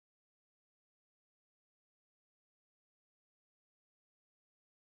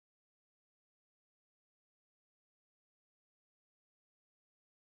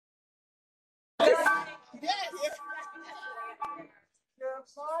Morning.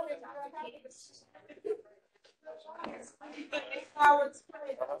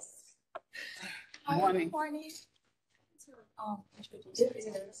 Morning. It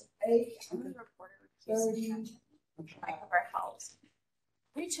is 8:30. I cover health.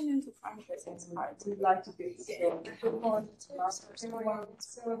 Reaching into front business cards. We'd like to get started. Good morning to our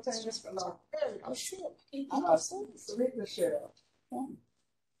facilitators for long. Oh, sure. Rita Cheryl.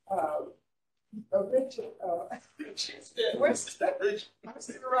 Richard, Richard,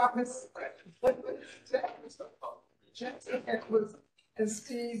 Robbins, Jackson Edwards, and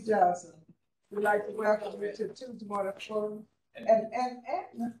Steve Johnson. We'd like to welcome Richard to the morning forum and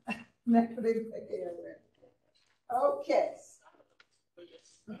Natalie McGarrett. Okay.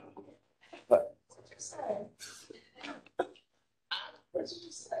 What did you say? What did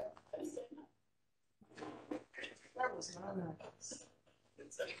you say? That was my nice.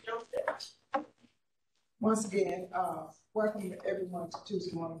 Once again, welcome everyone to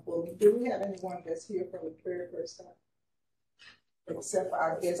Tuesday Morning Forum. Do we have anyone that's here for the very first time? Except for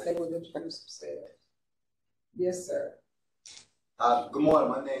our guests, they will introduce themselves. Yes, sir. Good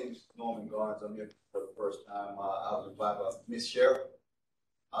morning. My name is Norman Garnes. I'm here for the first time. I was invited by Miss Sheriff.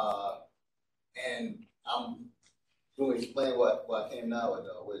 And I'm going to explain what I came now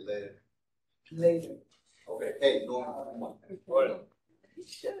with later. Later. Okay. Hey, Norman.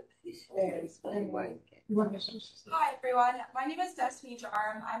 Hi, everyone. My name is Destiny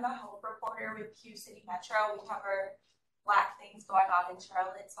Jarm. I'm a health reporter with Q City Metro. We cover Black things going on in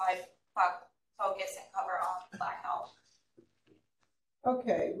Charlotte, so I focus and cover on Black health.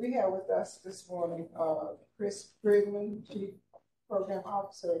 Okay, we have with us this morning Chris Brigman, Chief Program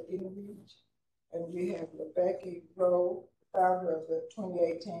Officer at Reach, and we have Rebecca Rowe, founder of the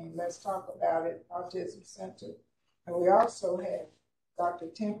 2018 Let's Talk About It Autism Center, and we also have Dr.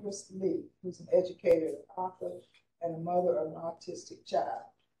 Tempest Lee, who's an educator, author, and a mother of an autistic child.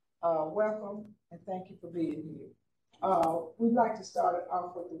 Welcome, and thank you for being here. We'd like to start it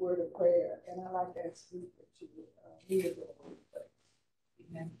off with the word of prayer, and I'd like to ask you to lead us in prayer.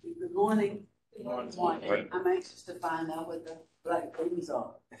 Amen. Good morning. Good morning. I'm anxious to find out what the black things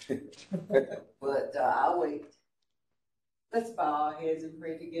are. But I'll wait. Let's bow our heads and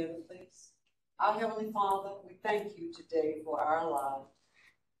pray together, please. Our Heavenly Father, we thank you today for our lives.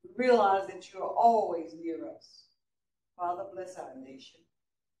 We realize that you are always near us. Father, bless our nation.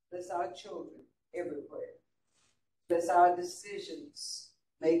 Bless our children everywhere. Bless our decisions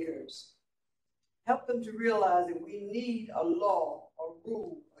makers. Help them to realize that we need a law, a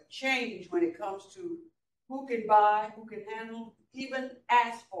rule, a change when it comes to who can buy, who can handle, even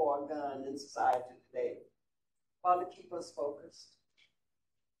ask for a gun in society today. Father, keep us focused.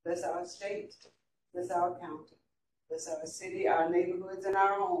 Bless our state. Bless our county. Bless our city, our neighborhoods, and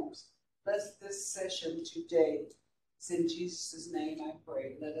our homes. Bless this session today. It's in Jesus' name I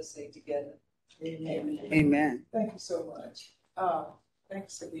pray. Let us say together. Amen. Amen. Thank you so much.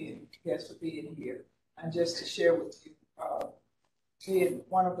 Thanks for being here. And just to share with you, being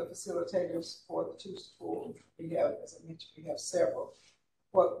one of the facilitators for the Tuesday Forum, we have, as I mentioned, we have several.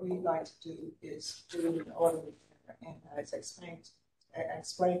 What we like to do is do it in order, and as I explained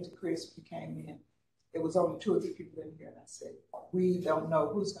to Chris when he came in, it was only 2 or 3 people in here, and I said, we don't know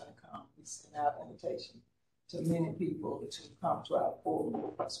who's going to come. We send out an invitation to many people to come to our forum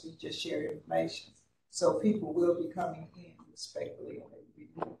because we just share information. So people will be coming in respectfully and they will be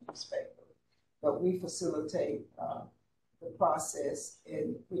respectfully. But we facilitate the process,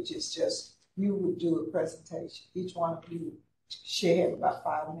 which is just you would do a presentation. Each one of you share about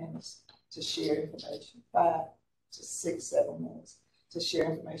 5 minutes to share information, 5 to 6, 7 minutes to share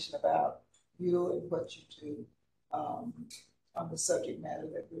information about you and what you do on the subject matter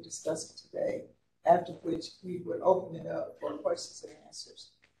that we're discussing today, after which we would open it up for questions and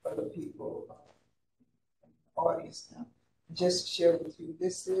answers for the people in the audience now. Just to share with you,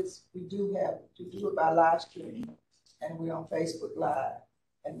 we do it by live streaming, and we're on Facebook Live,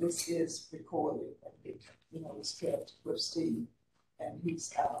 and this is recorded, and it's kept with Steve, and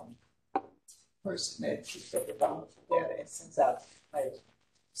he's person that keeps up the data and sends out information.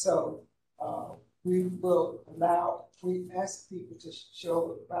 So we ask people to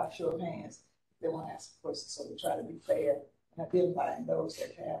show of hands if they want to ask questions. So we try to be fair and identifying those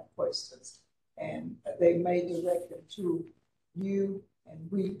that have questions. And they may direct them to you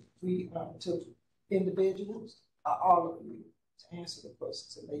and we to individuals or all of you to answer the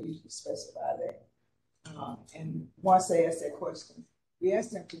questions, and they usually specify that. And once they ask that question, we ask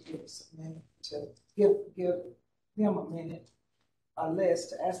them to give us a minute to give them a minute or less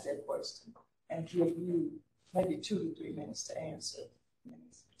to ask that question, and give you maybe 2 to 3 minutes to answer,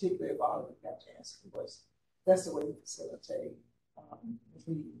 particularly if all of you have to answer the question. that's the way we facilitate.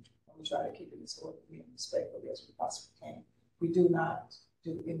 We try to keep it as orderly and respectful as we possibly can. We do not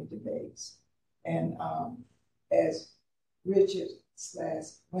do any debates. And as Richard /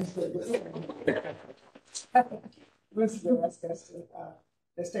 Winston asked us to,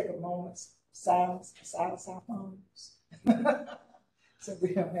 let's take a moment's silence our phones. So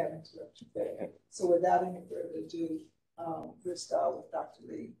we don't have interruptions there. So without any further ado, we'll start with Dr.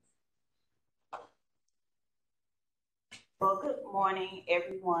 Lee. Well, good morning,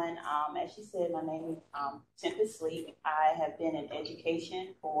 everyone. As she said, my name is Tempest Lee. I have been in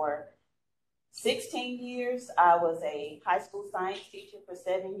education for 16 years. I was a high school science teacher for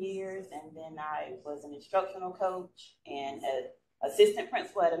 7 years, and then I was an instructional coach and an assistant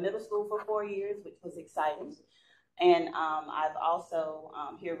principal at a middle school for 4 years, which was exciting. And I've also,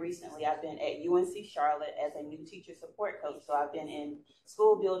 here recently, I've been at UNC Charlotte as a new teacher support coach. So I've been in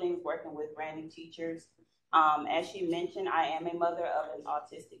school buildings working with brand new teachers. As she mentioned, I am a mother of an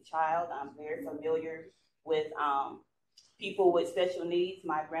autistic child. I'm very familiar with people with special needs.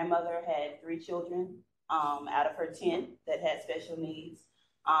 My grandmother had 3 children out of her 10 that had special needs.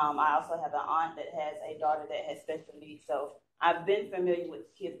 I also have an aunt that has a daughter that has special needs. So I've been familiar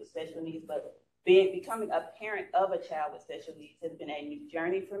with kids with special needs, but becoming a parent of a child with special needs has been a new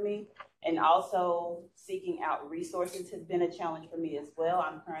journey for me. And also seeking out resources has been a challenge for me as well.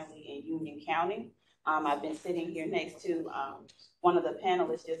 I'm currently in Union County. I've been sitting here next to one of the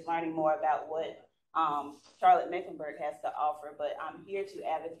panelists just learning more about what Charlotte-Mecklenburg has to offer, but I'm here to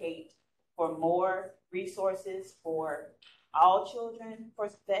advocate for more resources for all children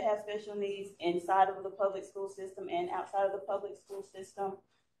that have special needs inside of the public school system and outside of the public school system.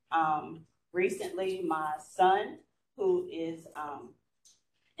 Recently, my son, who is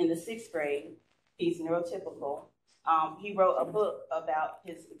in the 6th grade, he's neurotypical. He wrote a book about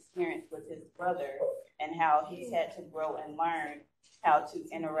his experience with his brother and how he's had to grow and learn how to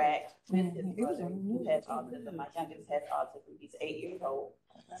interact with his brother who has autism. My youngest has autism. He's 8 years old.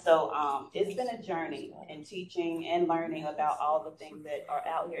 So it's been a journey in teaching and learning about all the things that are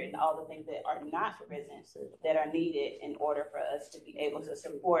out here and all the things that are not present that are needed in order for us to be able to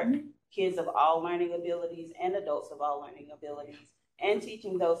support kids of all learning abilities and adults of all learning abilities, and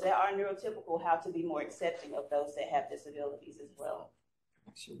teaching those that are neurotypical how to be more accepting of those that have disabilities as well.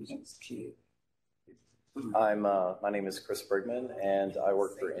 My name is Chris Brigman, and I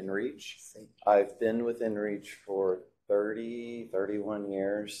work for InReach. I've been with InReach for 31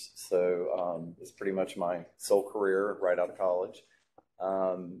 years, so it's pretty much my sole career right out of college.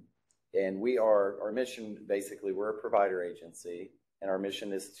 And our mission, basically, we're a provider agency, and our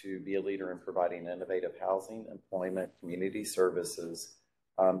mission is to be a leader in providing innovative housing, employment, community services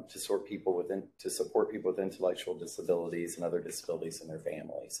to support people with intellectual disabilities and other disabilities in their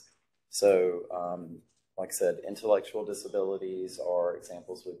families. So, like I said, intellectual disabilities are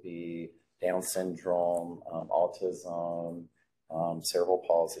examples would be Down syndrome, autism, cerebral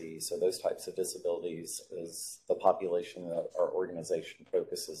palsy. So those types of disabilities is the population that our organization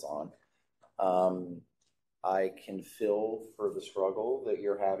focuses on. I can feel for the struggle that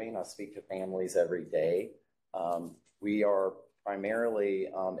you're having. I speak to families every day. We are primarily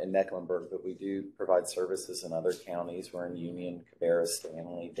in Mecklenburg, but we do provide services in other counties. We're in Union, Cabarrus,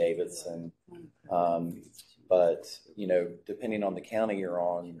 Stanley, Davidson. But, you know, depending on the county you're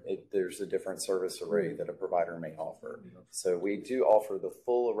on, there's a different service array that a provider may offer. So we do offer the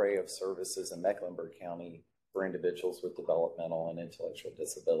full array of services in Mecklenburg County for individuals with developmental and intellectual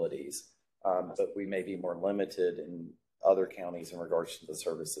disabilities. But we may be more limited in other counties in regards to the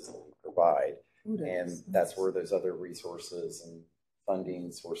services that we provide. And that's where those other resources and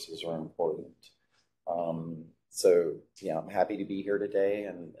funding sources are important. So, yeah, I'm happy to be here today,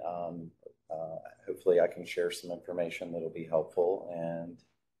 and hopefully I can share some information that'll be helpful, and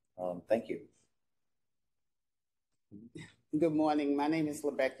thank you. Good morning. My name is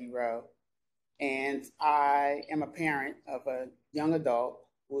LaBecky Rowe, and I am a parent of a young adult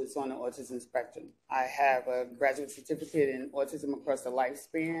who is on the autism spectrum. I have a graduate certificate in autism across the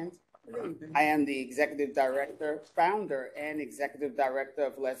lifespan. I am the executive director, founder, and executive director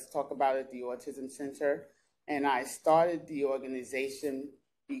of Let's Talk About It, the Autism Center. And I started the organization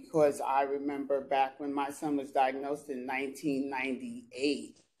because I remember back when my son was diagnosed in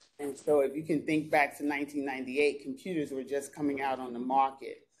 1998. And so if you can think back to 1998, computers were just coming out on the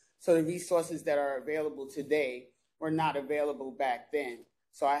market. So the resources that are available today were not available back then.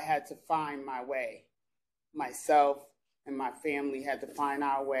 So I had to find my way. Myself and my family had to find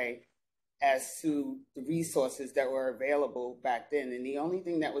our way as to the resources that were available back then. And the only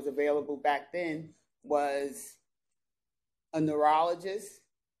thing that was available back then was a neurologist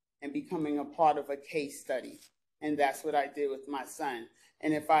and becoming a part of a case study. And that's what I did with my son.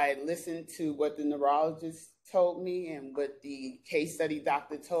 And if I had listened to what the neurologist told me and what the case study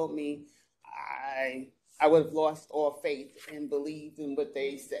doctor told me, I would have lost all faith and believed in what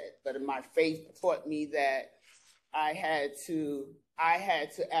they said. But my faith taught me that I had to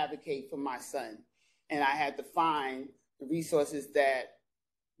advocate for my son, and I had to find the resources that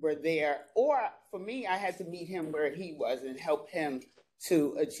were there. Or for me, I had to meet him where he was and help him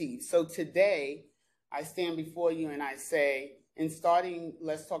to achieve. So today, I stand before you and I say, in starting,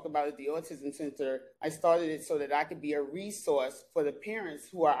 let's talk about it, the Autism Center, I started it so that I could be a resource for the parents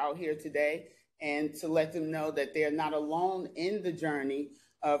who are out here today and to let them know that they're not alone in the journey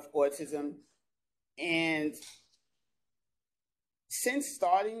of autism. And since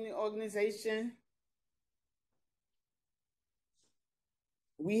starting the organization,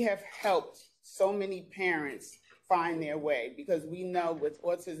 we have helped so many parents find their way, because we know with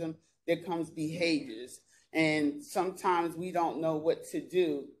autism, there comes behaviors. And sometimes we don't know what to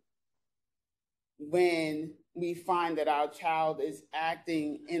do when we find that our child is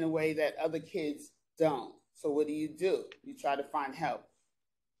acting in a way that other kids don't. So what do? You try to find help.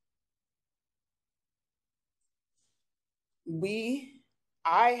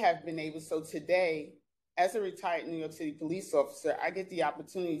 I have been able, so today, as a retired New York City police officer, I get the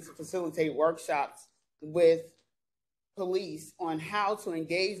opportunity to facilitate workshops with police on how to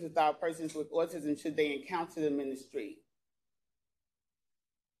engage with our persons with autism should they encounter them in the street.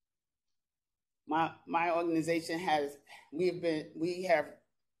 My organization we have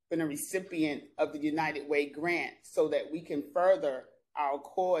been a recipient of the United Way grant so that we can further our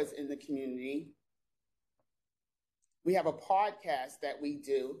cause in the community. We have a podcast that we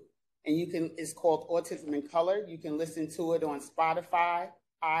do, and it's called Autism in Color. You can listen to it on Spotify,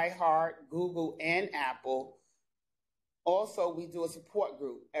 iHeart, Google, and Apple. Also, we do a support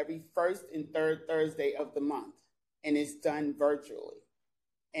group every first and third Thursday of the month, and it's done virtually.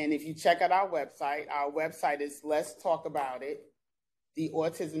 And if you check out our website is Let's Talk About It,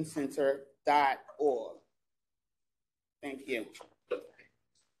 theautismcenter.org. Thank you.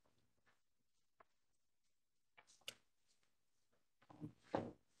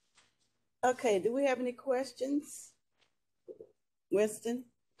 Okay, do we have any questions? Winston?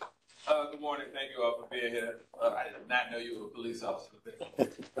 Good morning. Thank you all for being here. I did not know you were a police officer.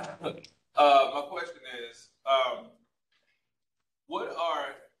 My question is, what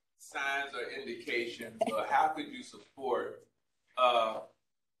are signs or indications, or how could you support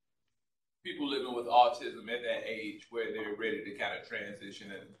people living with autism at that age where they're ready to kind of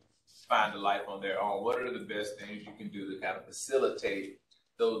transition and find a life on their own? What are the best things you can do to kind of facilitate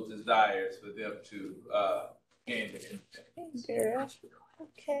those desires for them to gain the independence? Girl,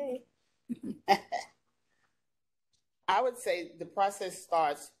 okay. I would say the process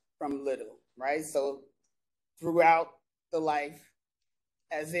starts from little, right? So throughout the life,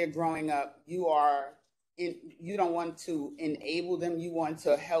 as they're growing up, you don't want to enable them. You want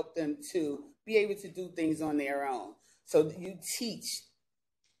to help them to be able to do things on their own. So you teach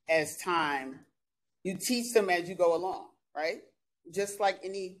you teach them as you go along, right? Just like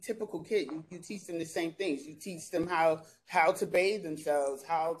any typical kid, you teach them the same things. You teach them how to bathe themselves,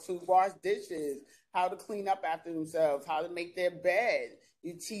 how to wash dishes, how to clean up after themselves, how to make their bed.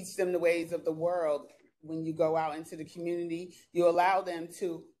 You teach them the ways of the world. When you go out into the community, you allow them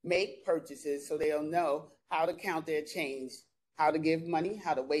to make purchases so they'll know how to count their change, how to give money,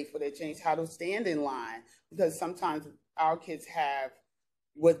 how to wait for their change, how to stand in line. Because sometimes our kids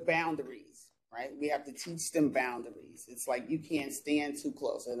with boundaries, right? We have to teach them boundaries. It's like you can't stand too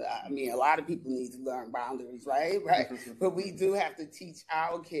close. And I mean, a lot of people need to learn boundaries, right? But we do have to teach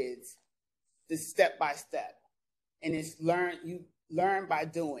our kids the step by step. And you learn by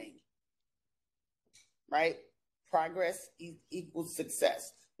doing, right? Progress equals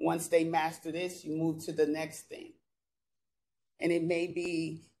success. Once they master this, you move to the next thing. And it may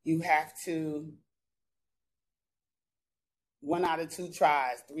be you have to 1 out of 2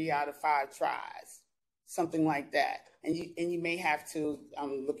 tries, 3 out of 5 tries, something like that. And you may have to,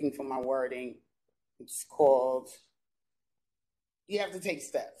 I'm looking for my wording, it's called, you have to take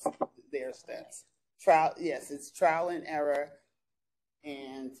steps. There are steps. It's trial and error.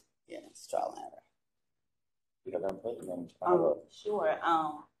 And it's trial and error. You have input and then Sure.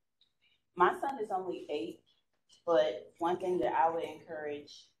 My son is only 8, but one thing that I would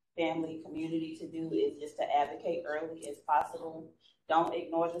encourage family, community to do is just to advocate early as possible. Don't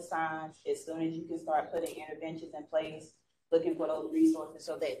ignore the signs. As soon as you can start putting interventions in place, looking for those resources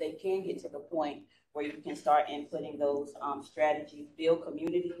so that they can get to the point where you can start inputting those strategies, build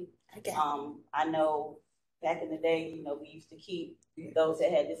community. Okay. I know back in the day, we used to keep those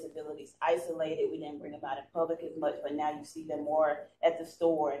that had disabilities isolated. We didn't bring them out in public as much, but now you see them more at the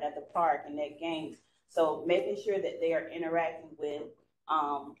store and at the park and at games. So making sure that they are interacting with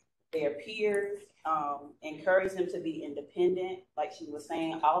their peers, encourage them to be independent. Like she was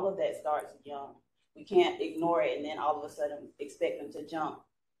saying, all of that starts young. We can't ignore it and then all of a sudden expect them to jump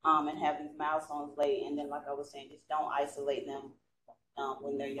and have these milestones late. And then, like I was saying, just don't isolate them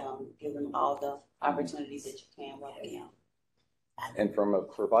when they're young. Give them all the opportunities that you can while they're young. And from a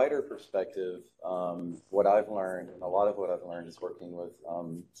provider perspective, what I've learned, and a lot of what I've learned is working with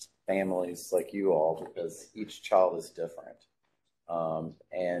families like you all, because each child is different.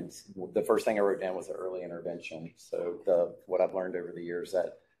 And the first thing I wrote down was the early intervention. So what I've learned over the years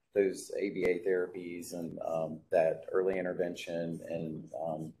that those ABA therapies and that early intervention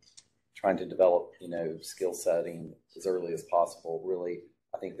and trying to develop, skill setting as early as possible, really,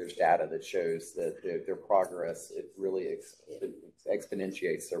 I think there's data that shows that their progress, it really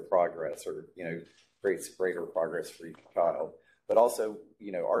exponentiates their progress, or, creates greater progress for each child. But also,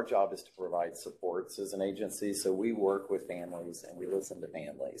 our job is to provide supports as an agency. So we work with families and we listen to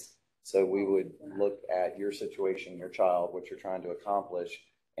families. So we would look at your situation, your child, what you're trying to accomplish,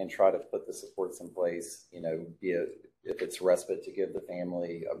 and try to put the supports in place, be it if it's respite to give the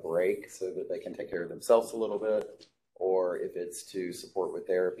family a break so that they can take care of themselves a little bit, or if it's to support with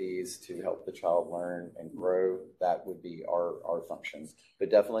therapies to help the child learn and grow, that would be our functions. But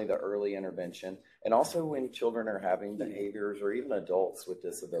definitely the early intervention. And also when children are having behaviors, or even adults with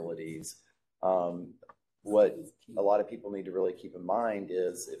disabilities, what a lot of people need to really keep in mind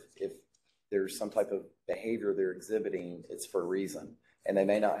is if there's some type of behavior they're exhibiting, it's for a reason. And they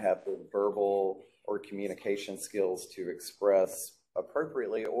may not have the verbal or communication skills to express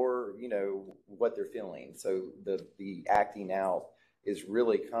appropriately, or what they're feeling. So the acting out is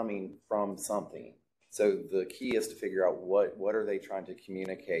really coming from something. So the key is to figure out what are they trying to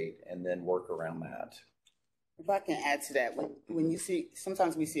communicate, and then work around that. If I can add to that, when you see,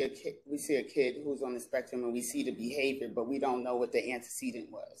 sometimes we see a kid who's on the spectrum, and we see the behavior, but we don't know what the antecedent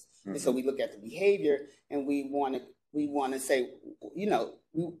was. Mm-hmm. And so we look at the behavior, and we want to say,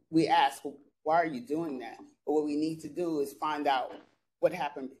 we ask, well, why are you doing that? But what we need to do is find out what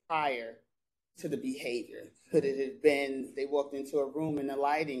happened prior to the behavior. Could it have been they walked into a room and the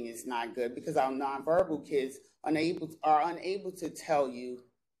lighting is not good? Because our nonverbal kids are unable to tell you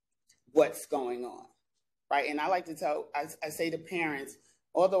what's going on, right? And I like to I say to parents,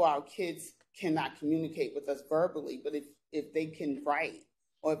 although our kids cannot communicate with us verbally, but if they can write,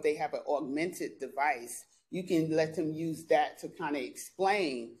 or if they have an augmented device, you can let them use that to kind of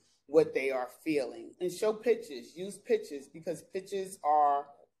explain what they are feeling, and show pictures, use pictures, because pictures are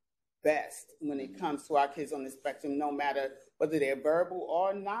best when it comes to our kids on the spectrum, no matter whether they're verbal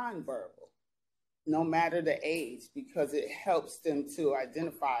or nonverbal, no matter the age, because it helps them to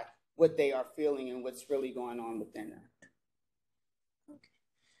identify what they are feeling and what's really going on within them.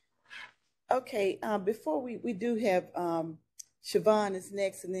 Okay, before we do have Siobhan is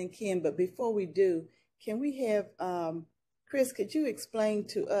next, and then Ken, but before we do, can we have Chris, could you explain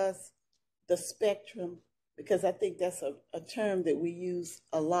to us the spectrum? Because I think that's a term that we use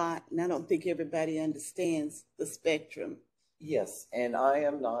a lot, and I don't think everybody understands the spectrum. Yes, and I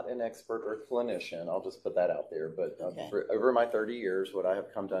am not an expert or clinician. I'll just put that out there. But over my 30 years, what I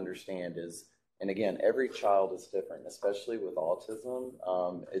have come to understand is, and again, every child is different, especially with autism.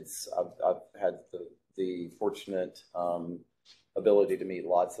 I've had the fortunate ability to meet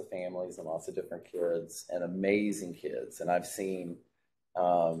lots of families and lots of different kids, and amazing kids. And I've seen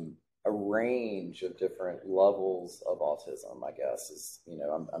a range of different levels of autism, I guess is,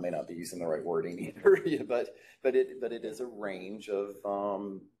 I may not be using the right wording either, but it is a range of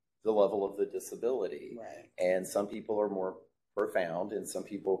the level of the disability. Right. And some people are more profound, and some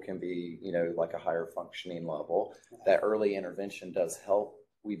people can be, like a higher functioning level. Right. That early intervention does help,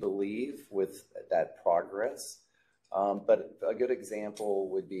 we believe, with that progress. But a good example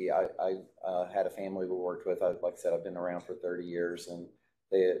would be, I had a family we worked with. Like I said, I've been around for 30 years, and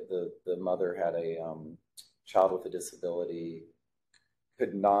the mother had a child with a disability,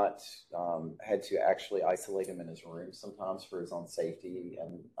 had to actually isolate him in his room sometimes for his own safety.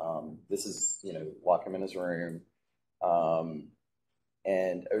 And this is, lock him in his room.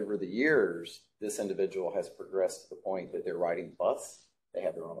 And over the years, this individual has progressed to the point that they're riding the bus, they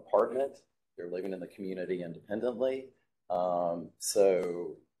have their own apartment, they're living in the community independently.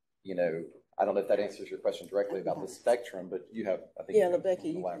 So, I don't know if that answers your question directly about the spectrum, but you have, I think, Rebecca,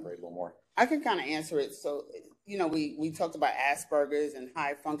 you can elaborate a little more. I can kind of answer it. So, we talked about Asperger's and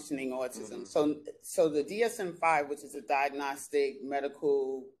high functioning autism. Mm-hmm. So the DSM-5, which is a diagnostic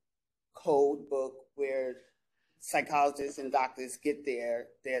medical code book where psychologists and doctors get their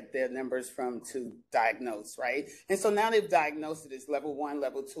numbers from to diagnose, right? And so now they've diagnosed it as level 1,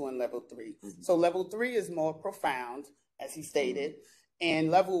 level 2, and level 3. Mm-hmm. So level 3 is more profound, as he stated,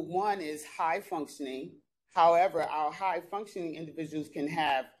 and level 1 is high functioning. However, our high functioning individuals can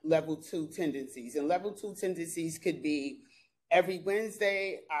have level 2 tendencies, and level 2 tendencies could be every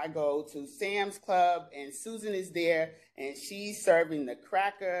Wednesday I go to Sam's Club and Susan is there and she's serving the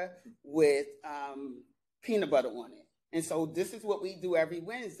cracker with peanut butter on it. And so this is what we do every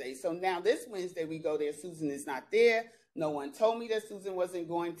Wednesday. So now this Wednesday we go there, Susan is not there. No one told me that Susan wasn't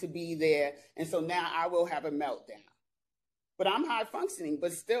going to be there. And so now I will have a meltdown. But I'm high functioning,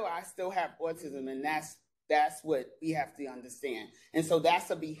 but still I still have autism, and that's what we have to understand. And so that's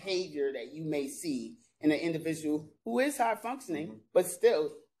a behavior that you may see in an individual who is high functioning, but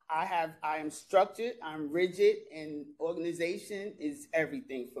still I am structured, I'm rigid, and organization is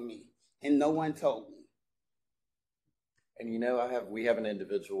everything for me. And no one told me. And you know, we have an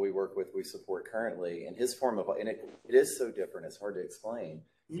individual we work with, we support currently, and his form of, and it is so different, it's hard to explain.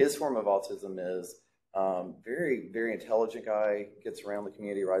 His form of autism is very, very intelligent guy, gets around the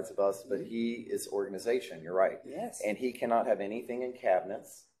community, rides a bus, but he is organization, you're right. Yes. And he cannot have anything in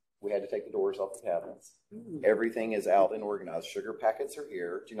cabinets. We had to take the doors off the cabinets. Everything is out and organized. Sugar packets are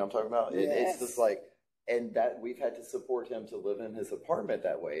here. Do you know what I'm talking about? Yes. It's just like, and that we've had to support him to live in his apartment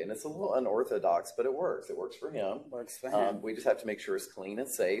that way. And it's a little unorthodox, but it works. It works for him. Works for him. We just have to make sure it's clean and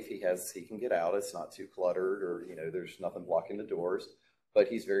safe. He can get out. It's not too cluttered, or, there's nothing blocking the doors. But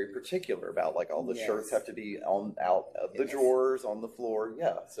he's very particular about, like, all the shirts have to be out of the drawers, on the floor.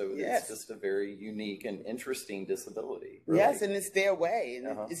 Yeah. So it's just a very unique and interesting disability. Really. Yes, and it's their way.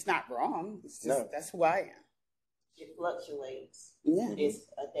 And it's not wrong. It's just, that's who I am. It fluctuates. Yeah. It's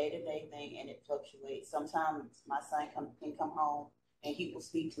a day-to-day thing, and it fluctuates. Sometimes my son can come home, and he will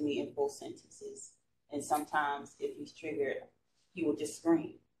speak to me in full sentences. And sometimes, if he's triggered, he will just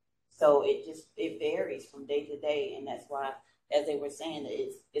scream. So it varies from day to day, and that's why, as they were saying,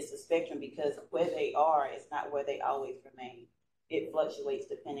 it's a spectrum, because where they are is not where they always remain. It fluctuates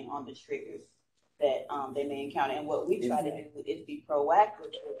depending on the triggers that they may encounter. And what we try to do is be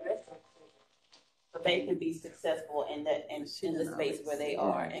proactive to address them, so they can be successful in the space where they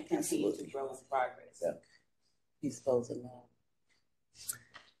are and continue to grow in progress. Yeah. He's closing now.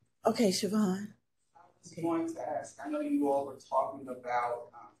 Okay, Siobhan. I was going to ask, I know you all were talking about,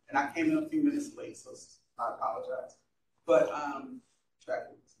 and I came in a few minutes late, so I apologize. But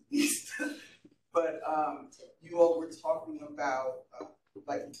traffic was east. But you all were talking about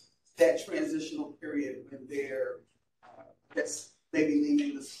like that transitional period when they're maybe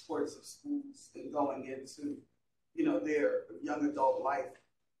leaving the supports of schools and going into their young adult life.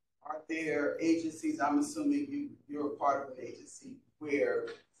 Are there agencies? I'm assuming you're a part of an agency where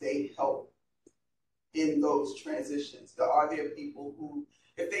they help in those transitions. Are there people who,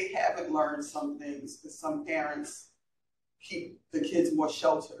 if they haven't learned some things, because some parents keep the kids more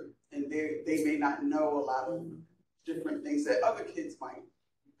sheltered, and they may not know a lot of different things that other kids might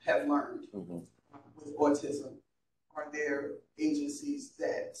have learned with autism. Are there agencies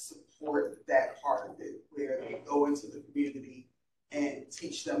that support that part of it, where they go into the community and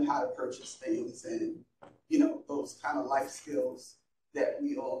teach them how to purchase things and, those kind of life skills that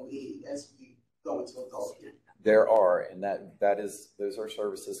we all need as we go into adulthood? There are, and those are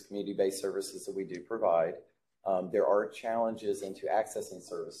services, community-based services that we do provide. There are challenges into accessing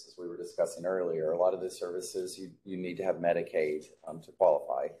services we were discussing earlier. A lot of the services you need to have Medicaid to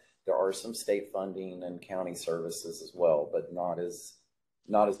qualify. There are some state funding and county services as well, but not as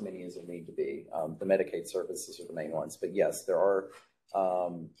many as there need to be. The Medicaid services are the main ones, but yes, there are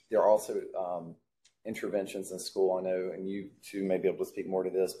also interventions in school. I know, and you two may be able to speak more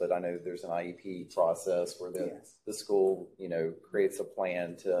to this, but I know there's an IEP process where the school creates a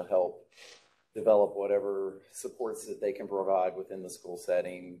plan to help develop whatever supports that they can provide within the school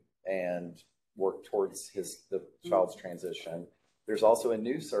setting and work towards the child's transition. There's also a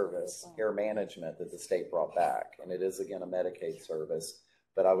new service, care management, that the state brought back, and it is, again, a Medicaid service.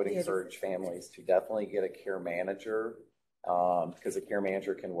 But I would encourage families to definitely get a care manager, because a care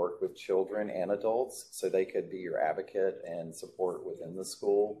manager can work with children and adults, so they could be your advocate and support within the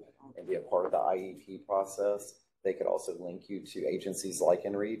school and be a part of the IEP process. They could also link you to agencies like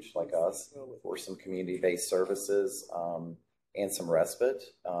InReach, like us, for some community-based services and some respite,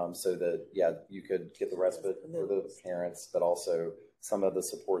 so that, you could get the respite for the parents, but also some of the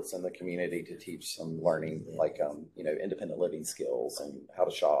supports in the community to teach some learning, like, independent living skills and how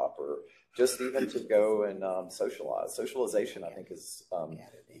to shop, or just even to go and socialize. Socialization, I think, is,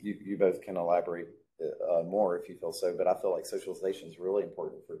 you both can elaborate more if you feel so, but I feel like socialization is really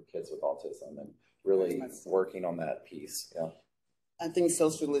important for kids with autism and really working on that piece. Yeah. I think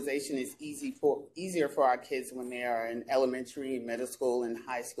socialization is easier for our kids when they are in elementary, middle school, and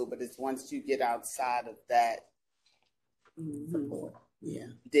high school. But it's once you get outside of that, yeah,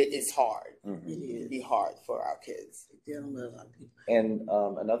 it's hard. It is. Be hard for our kids. Dealing with a lot of people. And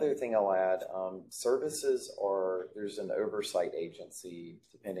another thing I'll add, services there's an oversight agency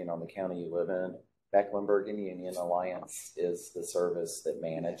depending on the county you live in. Mecklenburg and Union Alliance is the service that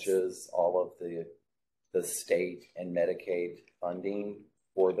manages all of the state and Medicaid funding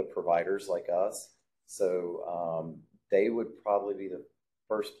for the providers like us. So they would probably be the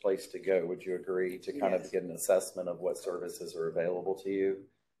first place to go. Would you agree, to kind of get an assessment of what services are available to you?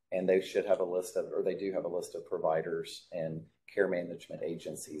 And they should have a list of, or they do have a list of providers and care management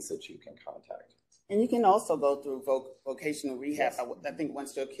agencies that you can contact. And you can also go through vocational rehab. I think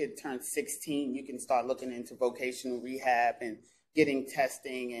once your kid turns 16, you can start looking into vocational rehab and getting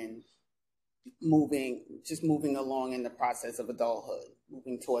testing and moving along in the process of adulthood,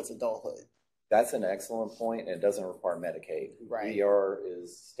 moving towards adulthood. That's an excellent point, and it doesn't require Medicaid. Right. VR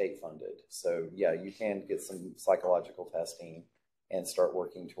is state funded. So yeah, you can get some psychological testing and start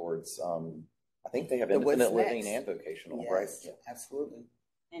working towards, I think they have independent living and vocational, right? Yeah, absolutely.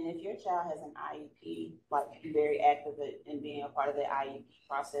 And if your child has an IEP, like be very active in being a part of the IEP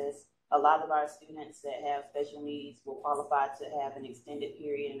process. A lot of our students that have special needs will qualify to have an extended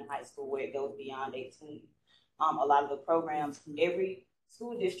period in high school where it goes beyond 18. A lot of the programs, every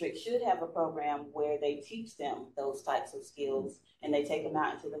school district should have a program where they teach them those types of skills and they take them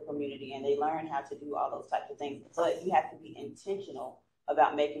out into the community and they learn how to do all those types of things. But you have to be intentional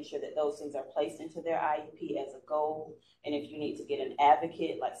about making sure that those things are placed into their IEP as a goal. And if you need to get an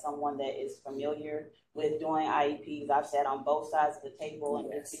advocate, like someone that is familiar with doing IEPs, I've sat on both sides of the table and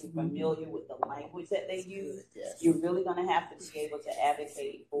just being familiar with the language that they use. You're really going to have to be able to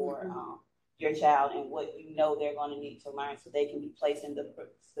advocate for your child and what you know they're going to need to learn so they can be placed in the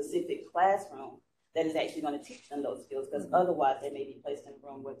specific classroom that is actually going to teach them those skills, because otherwise they may be placed in a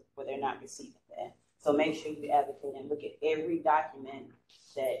room where they're not receiving that. So make sure you advocate and look at every document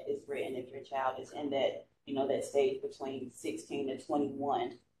that is written if your child is in that, that stage between 16 to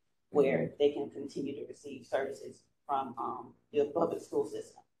 21, where they can continue to receive services from your public school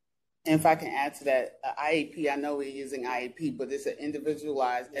system. And if I can add to that, IEP, I know we're using IEP, but it's an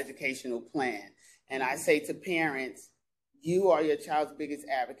individualized educational plan. And I say to parents, you are your child's biggest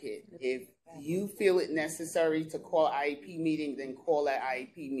advocate. If you feel it necessary to call IEP meeting, then call that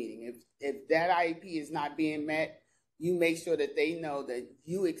IEP meeting. If that IEP is not being met, you make sure that they know that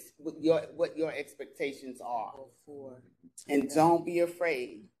what your expectations are. And don't be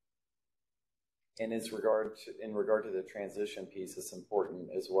afraid. And in regard to the transition piece, it's important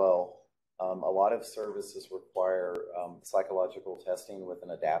as well. A lot of services require psychological testing with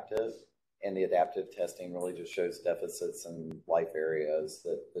an adaptive, and the adaptive testing really just shows deficits in life areas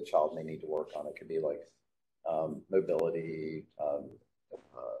that the child may need to work on. It could be like mobility,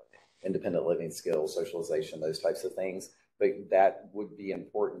 independent living skills, socialization, those types of things. But that would be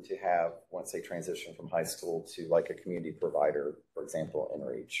important to have once they transition from high school to like a community provider, for example,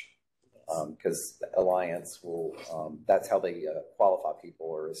 InReach. Because Alliance will, that's how they qualify people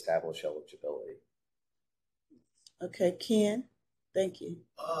or establish eligibility. Okay, Ken, thank you.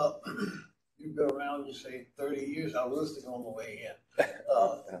 You've been around, you say 30 years. I was listening on the way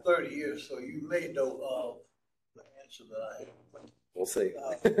in. 30 years, so you may know the answer that I have. We'll see.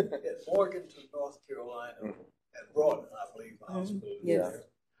 At Morganton, North Carolina, at Broughton, I believe, the hospital. Yes.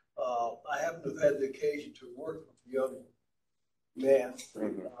 I happen to have had the occasion to work with a young man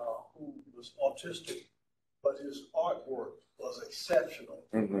who was autistic, but his artwork was exceptional.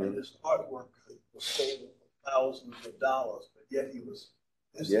 And his artwork was sold for thousands of dollars, but yet he was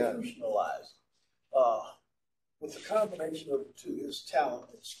institutionalized. With the combination of the two, his talent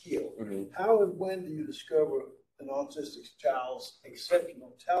and skill, how and when do you discover an autistic child's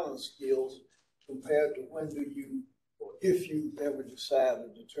exceptional talent skills compared to when do you, or if you ever decide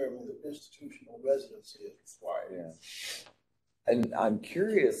to determine that institutional residency is required? And I'm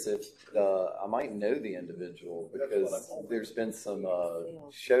curious if I might know the individual, because there's been some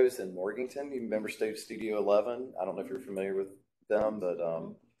shows in Morganton. You remember Studio 11? I don't know if you're familiar with them, but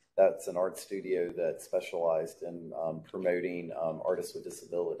that's an art studio that specialized in promoting artists with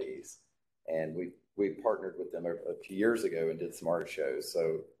disabilities. And we partnered with them a few years ago and did some art shows.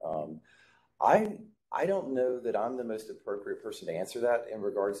 So I don't know that I'm the most appropriate person to answer that in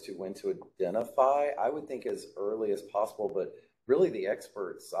regards to when to identify. I would think as early as possible, but really the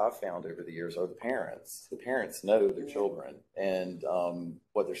experts I've found over the years are the parents. The parents know their children and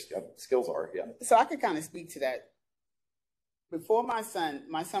what their skills are. Yeah. So I could kind of speak to that. Before my son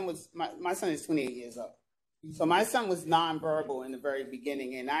is 28 years old. So my son was nonverbal in the very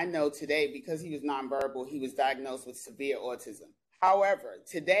beginning. And I know today, because he was nonverbal, he was diagnosed with severe autism. However,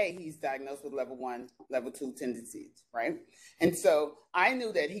 today he's diagnosed with level 1, level 2 tendencies, right? And so I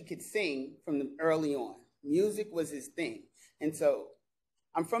knew that he could sing from early on. Music was his thing. And so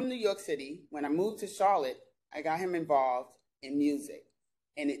I'm from New York City. When I moved to Charlotte, I got him involved in music.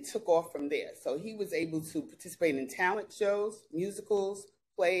 And it took off from there. So he was able to participate in talent shows, musicals,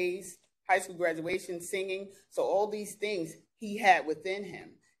 plays, high school graduation, singing. So all these things he had within him.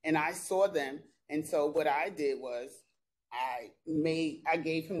 And I saw them. And so what I did was I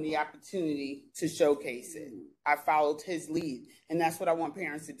gave him the opportunity to showcase it. I followed his lead. And that's what I want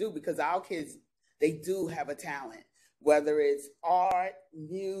parents to do, because our kids, they do have a talent, whether it's art,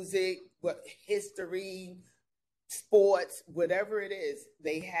 music, history, sports, whatever it is,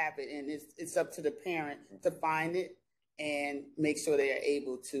 they have it. And it's up to the parent to find it and make sure they are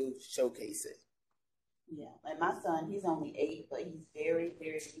able to showcase it. Yeah, like my son, he's only 8, but he's very,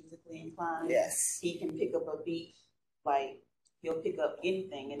 very musically inclined. Yes. He can pick up a beat, like he'll pick up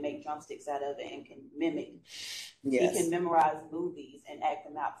anything and make drumsticks out of it and can mimic. Yes. He can memorize movies and act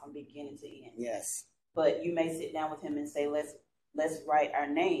them out from beginning to end. Yes. But you may sit down with him and say, let's write our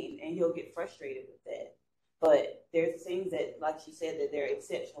name, and he'll get frustrated with that. But there's things that, like she said, that they're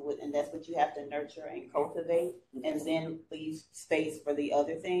exceptional with, and that's what you have to nurture and cultivate, and then leave space for the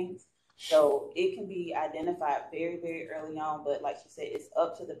other things. So it can be identified very, very early on, but like she said, it's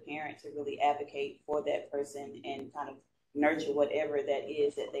up to the parent to really advocate for that person and kind of nurture whatever that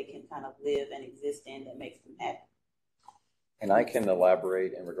is that they can kind of live and exist in that makes them happy. And I can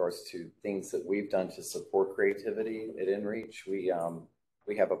elaborate in regards to things that we've done to support creativity at InReach.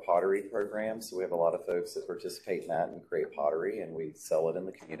 We have a pottery program, so we have a lot of folks that participate in that and create pottery, and we sell it in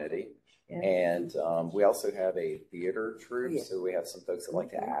the community. Yeah. And we also have a theater troupe, so we have some folks that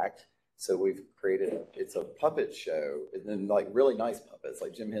like to act. So we've created, it's a puppet show, and then like really nice puppets,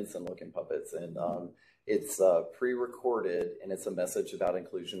 like Jim Henson looking puppets. And it's pre-recorded, and it's a message about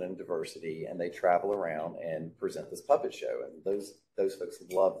inclusion and diversity, and they travel around and present this puppet show, and those folks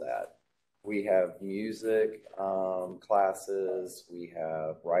love that. We have music classes, we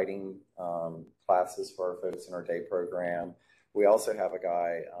have writing classes for our folks in our day program. We also have a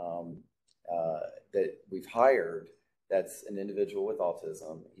guy that we've hired that's an individual with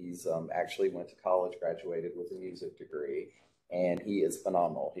autism. He's actually went to college, graduated with a music degree, and he is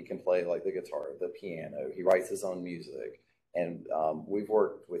phenomenal. He can play like the guitar, the piano, he writes his own music. And we've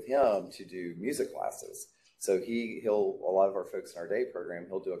worked with him to do music classes. So a lot of our folks in our day program,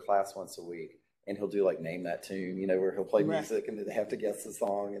 he'll do a class once a week, and he'll do like name that tune, where he'll play music and they have to guess the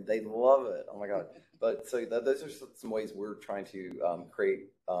song, and they love it. Oh my God. But so those are some ways we're trying to create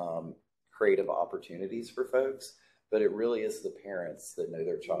creative opportunities for folks, but it really is the parents that know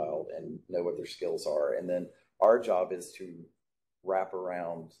their child and know what their skills are. And then our job is to wrap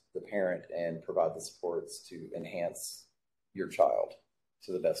around the parent and provide the supports to enhance your child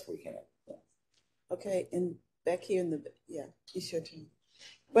to the best we can. Okay, and back here it's your turn.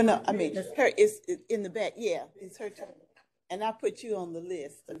 Well, no, I mean, it's in the back. Yeah, it's her turn. And I put you on the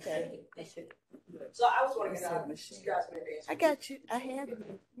list, okay? So I was wondering, you guys may have answered. I got you. I have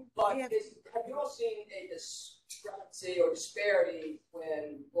it. But have you all seen a discrepancy or disparity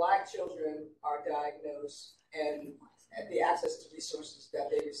when Black children are diagnosed and the access to resources that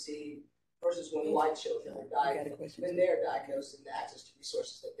they receive versus when white children are diagnosed, when they're diagnosed and the access to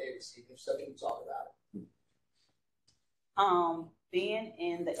resources that they receive? If so, can you talk about it? Being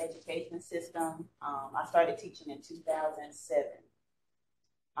in the education system, I started teaching in 2007.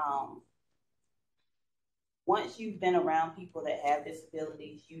 Once you've been around people that have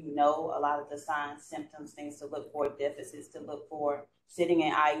disabilities, you know a lot of the signs, symptoms, things to look for, deficits to look for, sitting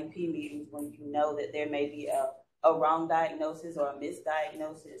in IEP meetings when you know that there may be a wrong diagnosis or a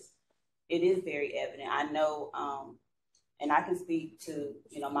misdiagnosis. It is very evident. I know, and I can speak to,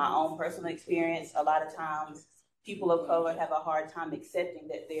 my own personal experience. A lot of times people of color have a hard time accepting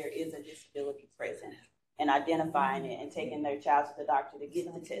that there is a disability present and identifying it and taking their child to the doctor to get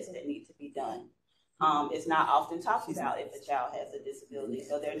the tests that need to be done. It's not often talked about if a child has a disability,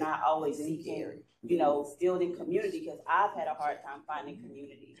 so they're not always seeking, building community, because I've had a hard time finding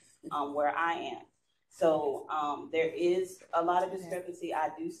community where I am. So there is a lot of discrepancy. I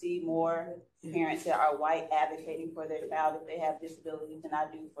do see more parents that are white advocating for their child if they have disabilities than I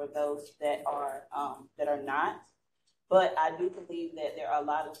do for those that are not. But I do believe that there are a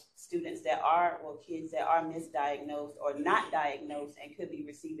lot of students that are, or kids that are misdiagnosed or not diagnosed and could be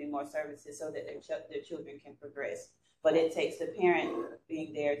receiving more services so that their children can progress. But it takes the parent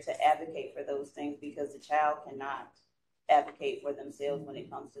being there to advocate for those things, because the child cannot advocate for themselves when it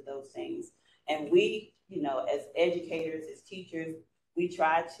comes to those things. And we, as educators, as teachers, we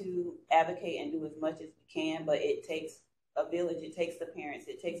try to advocate and do as much as we can, but it takes a village. It takes the parents.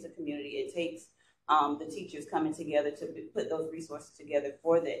 It takes the community. It takes the teachers coming together to put those resources together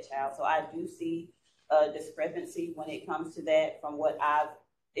for that child. So I do see a discrepancy when it comes to that from what I've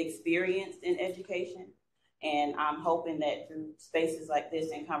experienced in education. And I'm hoping that through spaces like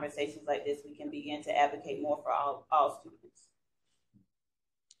this and conversations like this, we can begin to advocate more for all students.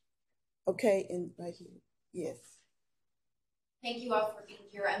 Okay, and right here, yes. Thank you all for being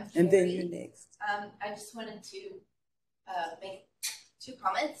here. I'm Carrie. And then you're next. I just wanted to make 2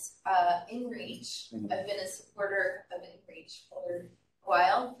 comments. InReach, I've been a supporter of InReach for a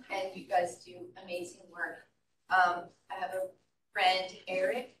while, and you guys do amazing work. I have a friend,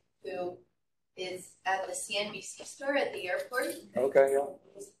 Eric, who is at the CNBC store at the airport. Okay, yeah.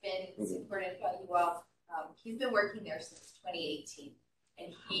 He's been supported by you all. He's been working there since 2018,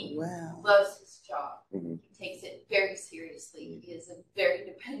 and he loves his job. He takes it very seriously. He is a very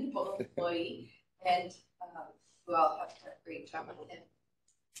dependable employee, and you all have done a great job with him.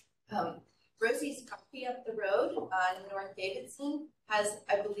 Rosie's Coffee up the road on North Davidson has,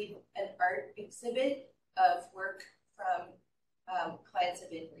 I believe, an art exhibit of work from clients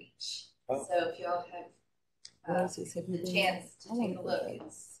of InReach. Oh. So if you all have the chance to take a look,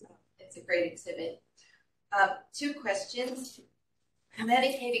 it's a great exhibit. 2 questions.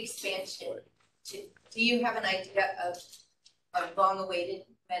 Medicaid expansion. Do you have an idea of a long-awaited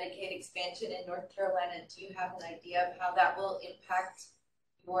Medicaid expansion in North Carolina? Do you have an idea of how that will impact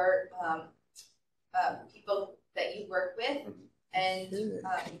your people that you work with? And is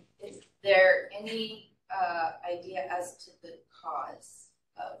there any idea as to the cause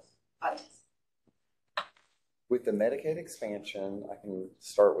of autism? With the Medicaid expansion, I can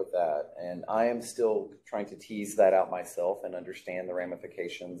start with that. And I am still trying to tease that out myself and understand the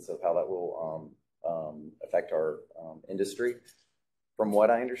ramifications of how that will affect our industry. From what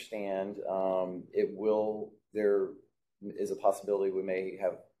I understand, there is a possibility we may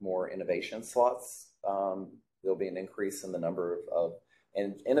have more innovation slots. There'll be an increase in the number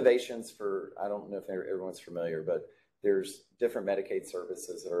and innovations for, I don't know if everyone's familiar, but there's different Medicaid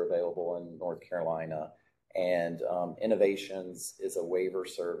services that are available in North Carolina. And innovations is a waiver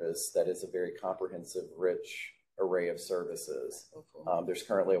service that is a very comprehensive, rich array of services. There's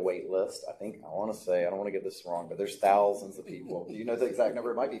currently a wait list. I want to say, I don't want to get this wrong, but there's thousands of people. Do you know the exact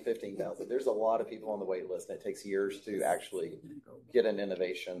number? It might be 15,000. There's a lot of people on the wait list, and it takes years to actually get an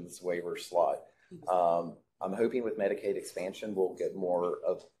innovations waiver slot. I'm hoping with Medicaid expansion, we'll get more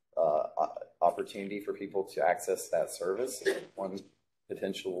of opportunity for people to access that service. One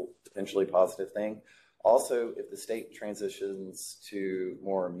potentially positive thing. Also, if the state transitions to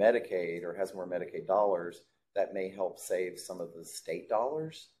more Medicaid or has more Medicaid dollars, that may help save some of the state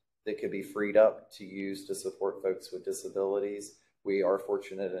dollars that could be freed up to use to support folks with disabilities. We are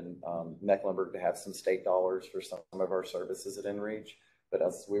fortunate in Mecklenburg to have some state dollars for some of our services at InReach, but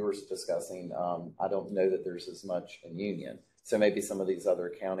as we were discussing, I don't know that there's as much in Union. So maybe some of these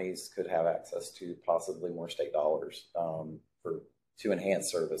other counties could have access to possibly more state dollars to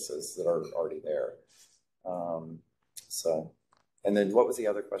enhance services that are already there. And then what was the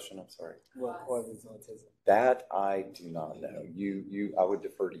other question? I'm sorry. What causes autism? That I do not know. I would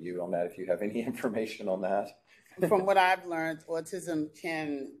defer to you on that if you have any information on that. From what I've learned, autism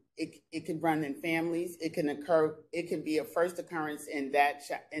can run in families. It can occur. It can be a first occurrence in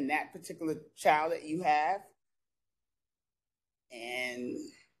that particular child that you have, and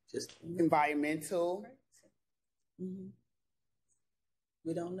just environmental. Mm-hmm.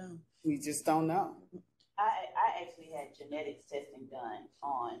 We don't know. We just don't know. I actually had genetics testing done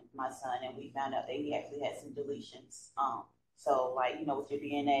on my son, and we found out that he actually had some deletions. So like, with your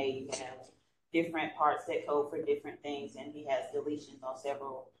DNA, you have different parts that code for different things, and he has deletions on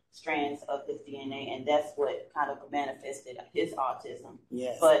several strands of his DNA, and that's what kind of manifested his autism.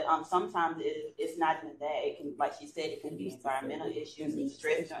 Yes. But sometimes it's not even that. It can, like she said, it can be environmental issues and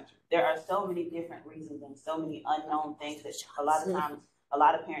stress. There are so many different reasons and so many unknown things that a lot of times a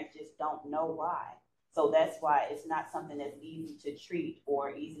lot of parents just don't know why. So that's why it's not something that's easy to treat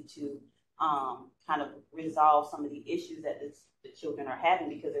or easy to kind of resolve some of the issues that the children are having,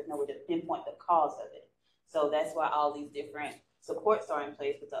 because there's no way to pinpoint the cause of it. So that's why all these different supports are in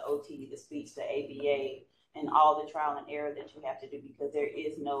place with the OT, the speech, the ABA, and all the trial and error that you have to do, because there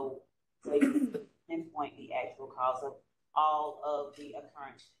is no way to pinpoint the actual cause of all of the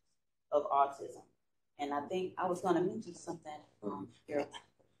occurrences of autism. And I think I was going to mention something your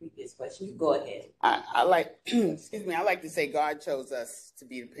previous question. You go ahead. I like, excuse me, I like to say God chose us to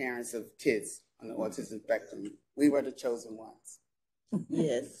be the parents of kids on the autism spectrum. We were the chosen ones.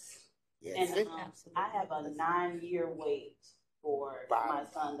 Yes. Yes. And I have a 9-year wait for my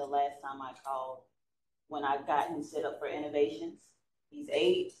son the last time I called when I got him set up for innovations. He's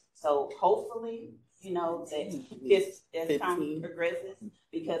 8, so hopefully, you know, that as time progresses,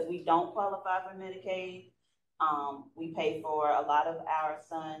 because we don't qualify for Medicaid, we pay for a lot of our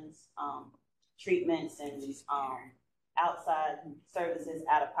son's treatments and outside services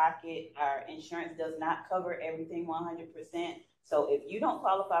out of pocket. Our insurance does not cover everything 100%. So if you don't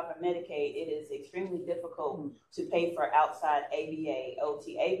qualify for Medicaid, it is extremely difficult to pay for outside ABA,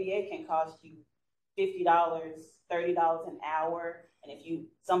 OT. ABA can cost you $50, $30 an hour, and if you,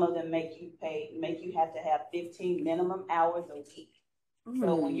 some of them make you have to have 15 minimum hours a week.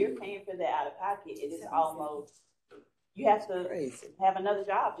 So when you're paying for that out of pocket, it is almost, you have to have another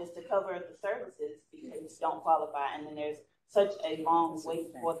job just to cover the services because you don't qualify, and then there's such a long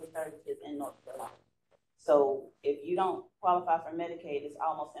wait for the services in North Carolina. So if you don't qualify for Medicaid, it's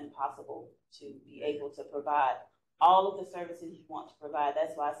almost impossible to be able to provide all of the services you want to provide.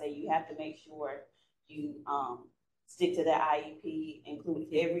 That's why I say you have to make sure you stick to the IEP, include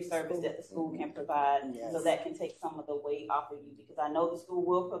every service that the school can provide, so that can take some of the weight off of you. Because I know the school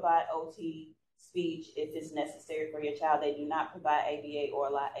will provide OT, speech if it's necessary for your child. They do not provide ABA or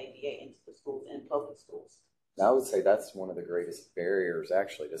allow ABA into the schools, in public schools. I would say that's one of the greatest barriers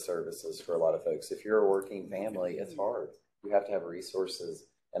actually to services for a lot of folks. If you're a working family, it's hard. You have to have resources.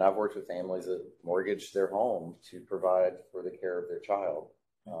 And I've worked with families that mortgage their home to provide for the care of their child.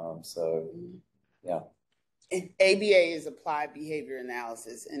 Yeah. And ABA is applied behavior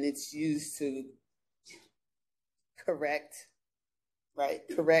analysis, and it's used to correct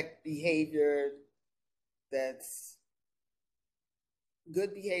behavior that's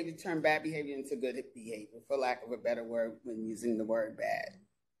good behavior, turn bad behavior into good behavior, for lack of a better word, when using the word bad.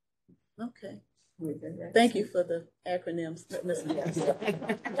 Okay. Thank you for the acronyms.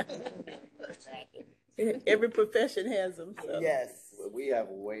 Every profession has them. So. Yes. We have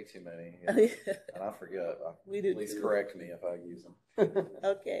way too many. Yeah. And I forget. We do. Please correct me if I use them.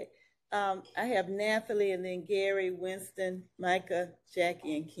 Okay. I have Nathalie and then Gary, Winston, Micah,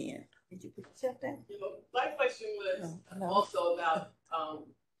 Jackie, and Ken. Did you put yourself down? My question was also about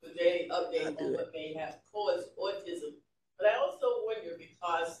the daily update on what may have caused autism. But I also wonder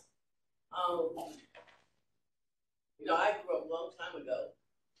because, I grew up a long time ago,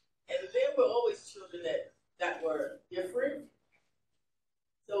 and there were always children that were different.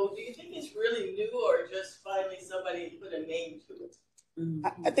 So do you think it's really new, or just finally somebody put a name to it?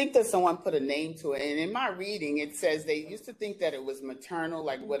 I think that someone put a name to it. And in my reading, it says they used to think that it was maternal,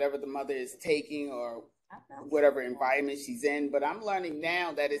 like whatever the mother is taking or whatever environment she's in. But I'm learning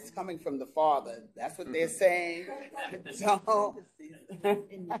now that it's coming from the father. That's what they're saying. So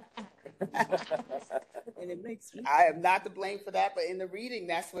and it makes me. I am not to blame for that. But in the reading,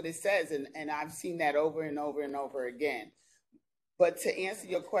 that's what it says. And I've seen that over and over and over again. But to answer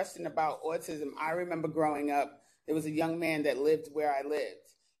your question about autism, I remember growing up, there was a young man that lived where I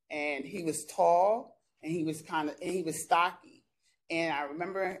lived, and he was tall and he was stocky. And I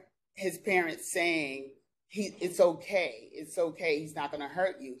remember his parents saying, it's okay. He's not going to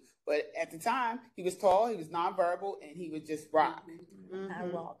hurt you. But at the time, he was tall, he was nonverbal, and he would just rock. I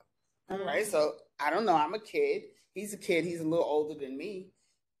rock. Right. So I don't know. I'm a kid. He's a kid. He's a little older than me.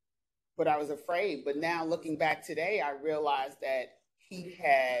 But I was afraid. But now looking back today, I realized that he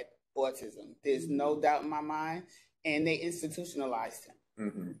had autism. There's no doubt in my mind. And they institutionalized him.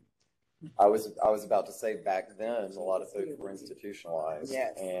 Mm-hmm. I was about to say back then, a lot of folks were institutionalized.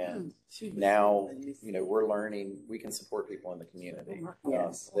 Yes. And now, we're learning we can support people in the community.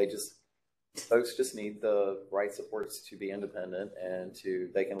 Yes. Folks just need the right supports to be independent and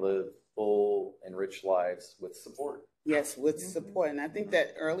they can live full, enriched lives with support. Yes, with support. And I think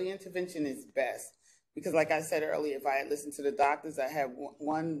that early intervention is best. Because like I said earlier, if I had listened to the doctors, I had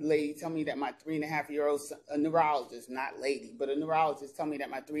one lady tell me that my 3.5-year-old son, a neurologist, not lady, but a neurologist tell me that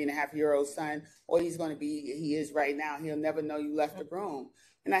my 3.5-year-old son, he is right now, he'll never know you left the room.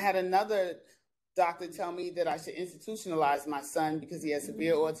 And I had another doctor tell me that I should institutionalize my son because he has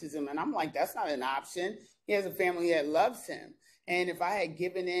severe autism. And I'm like, that's not an option. He has a family that loves him. And if I had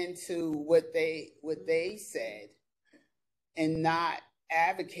given in to what they said and not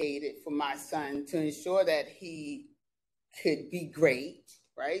advocated for my son to ensure that he could be great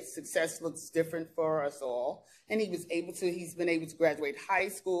right? Success looks different for us all. And he's been able to graduate high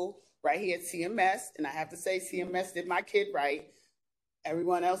school right here at CMS. And I have to say, CMS did my kid right.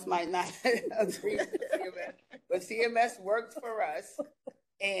 Everyone else might not agree with CMS, but CMS worked for us.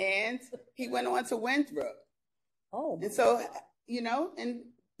 And he went on to Winthrop. Oh. And so, and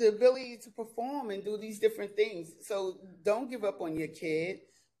the ability to perform and do these different things. So don't give up on your kid.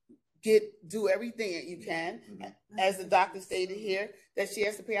 Do everything that you can. As the doctor stated here, that she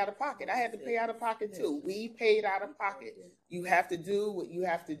has to pay out of pocket. I had to pay out of pocket too. We paid out of pocket. You have to do what you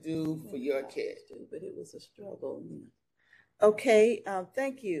have to do for your kid. But it was a struggle. Okay,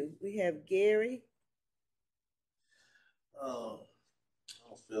 thank you. We have Gary. I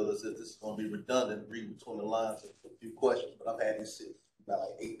don't feel as if this is going to be redundant, reading between the lines of a few questions, but I've had this sit about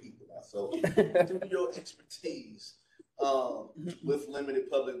like 8 people now. So, through your expertise with limited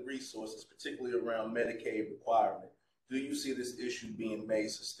public resources, particularly around Medicaid requirement, do you see this issue being made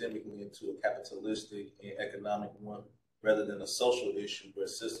systemically into a capitalistic and economic one rather than a social issue where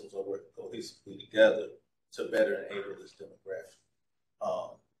systems are working cohesively together to better enable this demographic?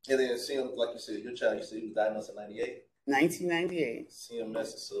 And then seeing, like you said, your child, you said he was diagnosed in 98? 1998.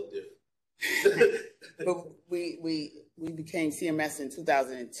 CMS is so different. But we became CMS in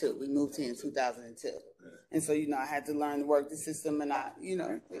 2002. We moved here in 2002. And so, I had to learn to work the system, and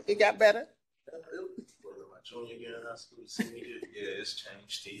it got better. My junior year in high school, senior year, it's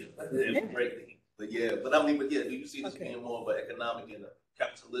changed here. Greatly. But do you see this being more of an economic and a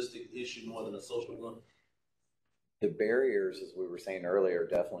capitalistic issue more than a social one? The barriers, as we were saying earlier, are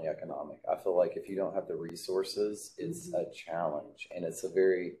definitely economic. I feel like if you don't have the resources, it's a challenge, and it's a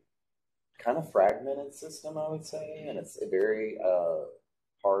very kind of fragmented system, I would say, and it's a very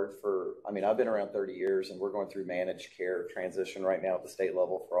hard for, I've been around 30 years, and we're going through managed care transition right now at the state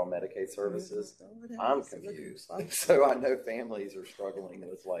level for all Medicaid services. I'm confused. So I know families are struggling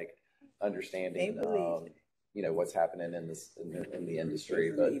with understanding, what's happening in the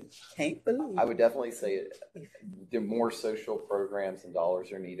industry. But I would definitely say the more social programs and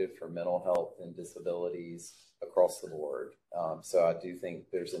dollars are needed for mental health and disabilities across the board. So I do think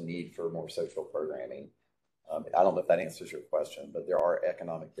there's a need for more social programming. I don't know if that answers your question, but there are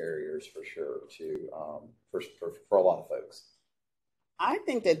economic barriers for sure for a lot of folks. I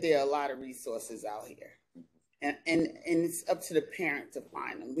think that there are a lot of resources out here. And it's up to the parent to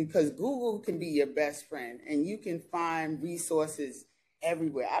find them, because Google can be your best friend and you can find resources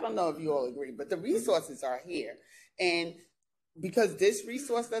everywhere. I don't know if you all agree, but the resources are here. And because this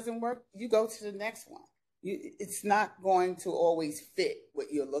resource doesn't work, you go to the next one. It's not going to always fit what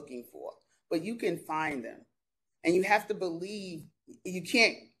you're looking for, but you can find them. And you have to believe. You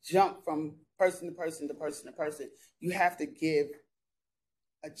can't jump from person to person to person to person. You have to give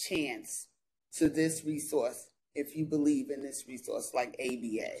a chance to this resource if you believe in this resource, like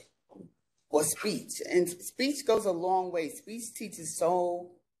ABA or speech. And speech goes a long way. Speech teaches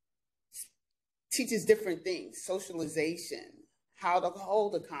different things, socialization, how to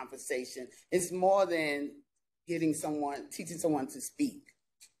hold a conversation. It's more than teaching someone to speak.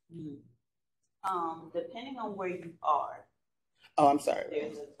 Depending on where you are. Oh, I'm sorry.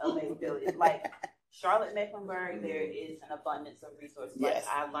 There's availability. Like Charlotte Mecklenburg, there is an abundance of resources. Yes.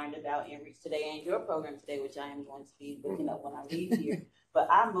 Like I learned about Enrich today and your program today, which I am going to be looking up when I leave here. But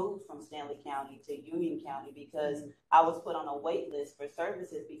I moved from Stanley County to Union County because I was put on a wait list for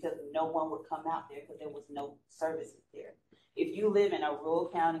services because no one would come out there because there was no services there. If you live in a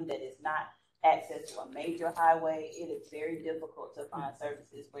rural county that is not access to a major highway, it is very difficult to find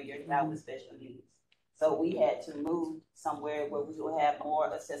services for your child with special needs. So we had to move somewhere where we will have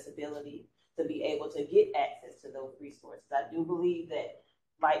more accessibility to be able to get access to those resources. I do believe that,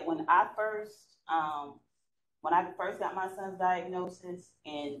 like when I first got my son's diagnosis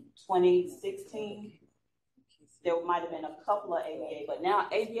in 2016, there might have been a couple of ABA, but now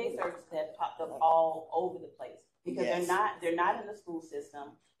ABA services have popped up all over the place because they're not in the school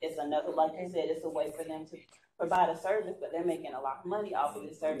system. It's another, like you said, it's a way for them to provide a service, but they're making a lot of money off of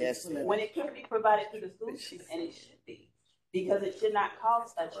this service when it could be provided through the school system, and it should be, because it should not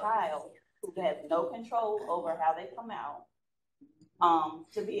cost a child who has no control over how they come out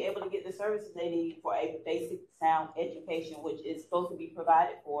to be able to get the services they need for a basic sound education, which is supposed to be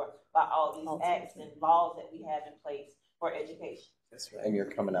provided for by all these acts and laws that we have in place for education. That's right. And you're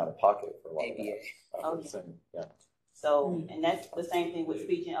coming out of pocket for a lot of that. Yeah. So, and that's the same thing with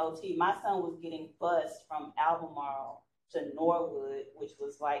speech and OT. My son was getting bused from Albemarle to Norwood, which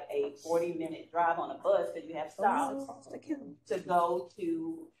was like a 40-minute drive on a bus because you have stops to go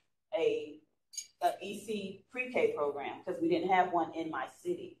to a EC pre-K program because we didn't have one in my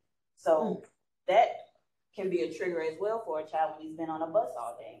city. So that can be a trigger as well for a child when he's been on a bus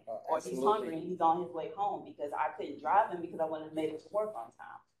all day, or he's hungry and he's on his way home because I couldn't drive him because I wanted to make it to work on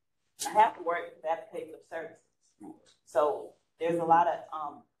time. And I have to work because I have to pay for the services. So there's a lot of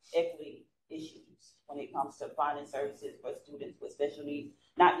equity issues when it comes to finding services for students with special needs,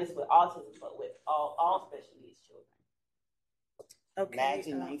 not just with autism, but with all special needs children. Okay.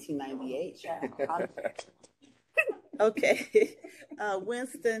 Imagine 1998. Okay.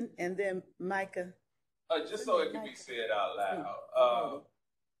 Winston and then Micah. Just so it can be said out loud,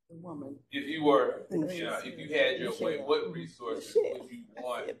 if you were, if you had your way, what resources would you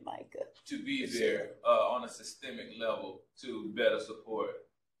want to be there on a systemic level to better support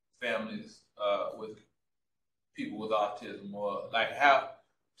families with people with autism, or like how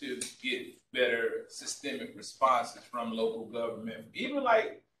to get better systemic responses from local government? Even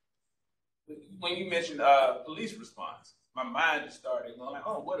like when you mentioned police response, my mind just started going like,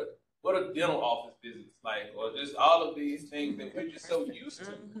 oh, what are dental office visits like, or just all of these things that we're just so used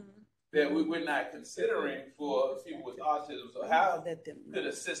to that we're not considering for people with autism. So how could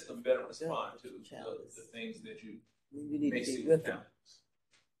a system better respond to the things that you may see with families?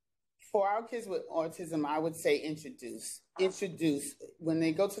 For our kids with autism, I would say introduce. When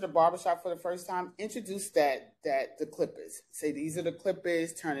they go to the barbershop for the first time, introduce the clippers. Say, these are the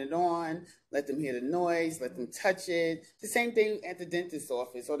clippers, turn it on, let them hear the noise, let them touch it. The same thing at the dentist's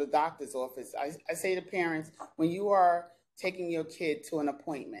office or the doctor's office. I say to parents, when you are taking your kid to an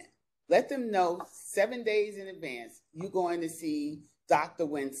appointment, let them know 7 days in advance, you're going to see Dr.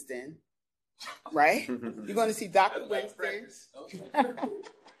 Winston, right? You're going to see Dr. Winston.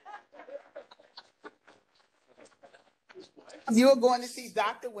 You're going to see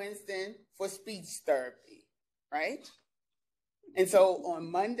Dr. Winston for speech therapy, right? And so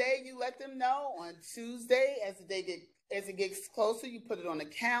on Monday, you let them know. On Tuesday, as it gets closer, you put it on the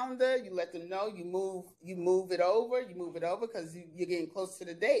calendar. You let them know. You move it over because you're getting close to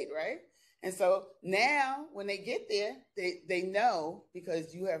the date, right? And so now, when they get there, they know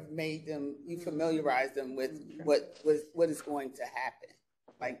because you have you familiarize them with what is going to happen.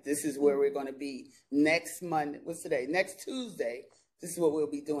 Like, this is where we're going to be next Monday. What's today? Next Tuesday. This is what we'll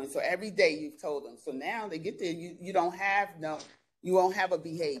be doing. So every day you've told them. So now they get there. You won't have a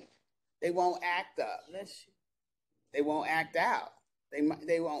behavior. They won't act up. They won't act out.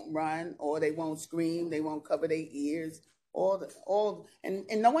 They won't run, or they won't scream. They won't cover their ears.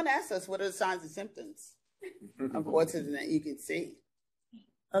 And no one asks us what are the signs and symptoms of autism that you can see.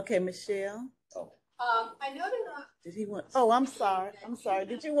 Okay, Michelle. I noted. Did he want? Oh, I'm sorry.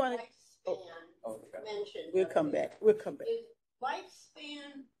 Did you want to? Mentioned. We'll come back. Is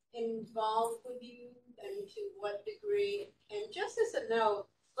lifespan involved with you, and to what degree? And just as a note,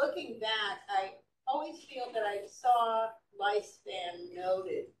 looking back, I always feel that I saw lifespan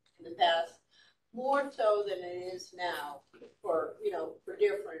noted in the past more so than it is now for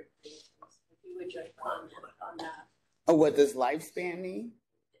different reasons. If you would just comment on that. Oh, what does lifespan mean?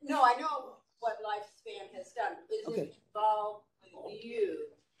 No, I know what lifespan has done. Is it involved with you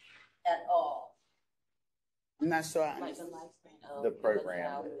at all? I'm not sure. The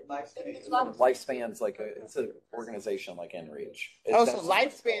program. Lifespan's like it's an organization like InReach. So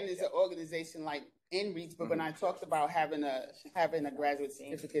Lifespan is an organization like InReach, but when I talked about having a graduate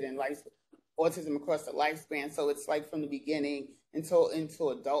certificate in autism across the lifespan, so it's like from the beginning into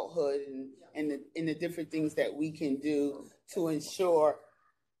adulthood and the different things that we can do to ensure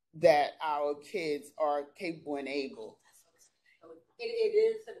that our kids are capable and able. It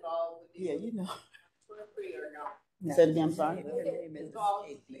is involved with you. Yeah, you know. Free or not. Say it again, I'm sorry. It involved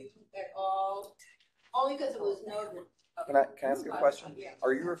you at all? Only because it was noted. Can I ask a question? Yeah.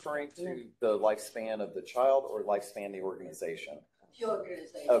 Are you referring to the lifespan of the child or lifespan the organization? The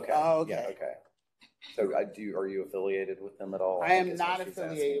organization. Okay. Oh, okay. Yeah, okay. So are you affiliated with them at all? I am not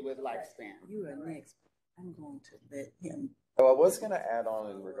affiliated with Lifespan. You are next. I'm going to let him. Oh, I was going to add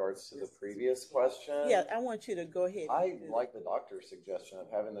on in regards to the previous question. Yeah, I want you to go ahead. I like the doctor's suggestion of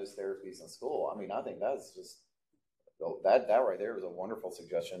having those therapies in school. I mean, I think that's just, that right there is a wonderful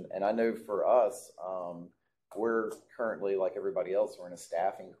suggestion. And I know for us, we're currently, like everybody else, we're in a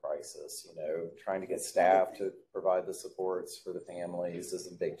staffing crisis. Trying to get staff to provide the supports for the families is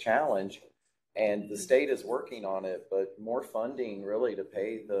a big challenge. And the state is working on it, but more funding really to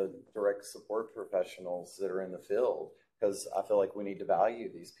pay the direct support professionals that are in the field, because I feel like we need to value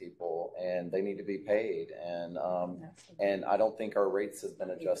these people and they need to be paid. And I don't think our rates have been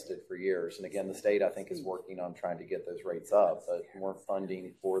adjusted for years. And again, the state, I think, is working on trying to get those rates up, but more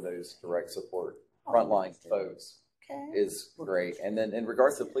funding for those direct support frontline folks is great. And then in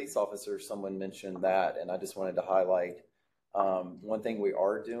regards to police officers, someone mentioned that, and I just wanted to highlight One thing we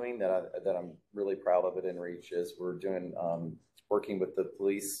are doing that I'm really proud of at InReach is we're doing working with the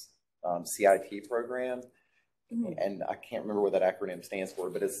police CIT program, and I can't remember what that acronym stands for,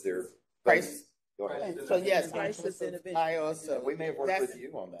 but it's their Crisis. Go ahead. So yes, crisis intervention. I also. We may have worked with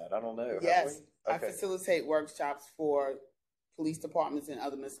you on that. I don't know. Yes, okay. I facilitate workshops for police departments and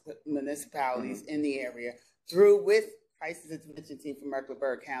other municipalities in the area through with crisis intervention team from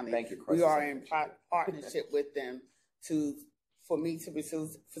Mecklenburg County. Thank you. We are in partnership with them for me to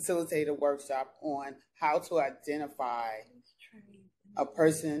facilitate a workshop on how to identify a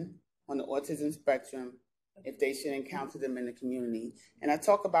person on the autism spectrum if they should encounter them in the community. And I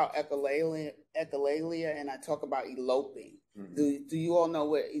talk about echolalia and I talk about eloping. Do you all know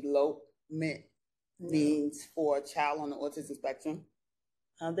what elopement means for a child on the autism spectrum?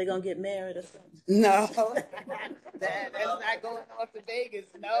 They gonna get married or something? No, that's not going off to Vegas.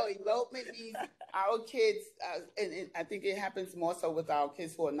 No, elopement means our kids, and I think it happens more so with our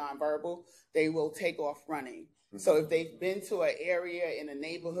kids who are nonverbal. They will take off running. So if they've been to an area in a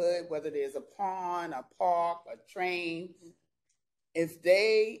neighborhood, whether there's a pond, a park, a train, if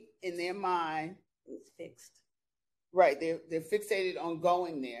they, in their mind, it's fixed. Right, they're fixated on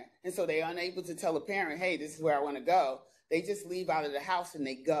going there. And so they're unable to tell a parent, hey, this is where I want to go. They just leave out of the house and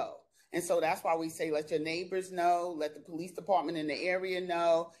they go. And so that's why we say, let your neighbors know, let the police department in the area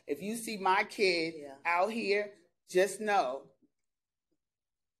know. If you see my kid out here, just know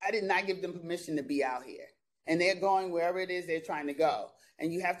I did not give them permission to be out here. And they're going wherever it is they're trying to go.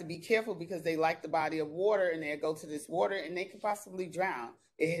 And you have to be careful because they like the body of water and they go to this water and they could possibly drown.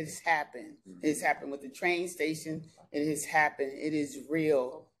 It has happened. It has happened with the train station. It has happened. It is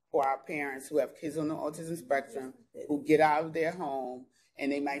real for our parents who have kids on the autism spectrum who get out of their home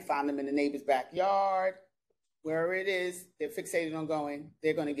and they might find them in the neighbor's backyard, wherever it is, they're fixated on going,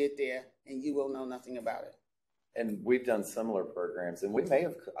 they're going to get there and you will know nothing about it. And we've done similar programs, and we may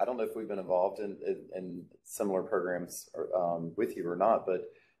have, I don't know if we've been involved in similar programs with you or not,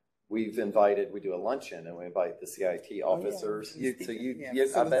 but we do a luncheon and we invite the CIT officers. I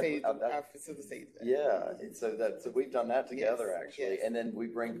facilitate that. So we've done that together actually. And then we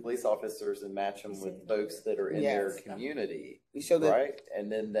bring police officers and match them with folks that are in their community. We show them. Right.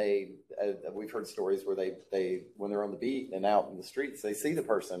 And then we've heard stories where they, when they're on the beat and out in the streets, they see the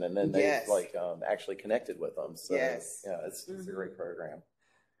person and then they actually connected with them. So it's a great program.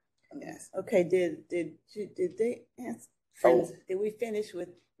 Yes. Okay. Did they answer? Did we finish with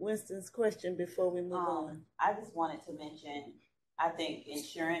Winston's question before we move on? I just wanted to mention, I think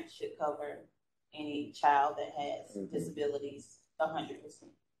insurance should cover any child that has disabilities 100%.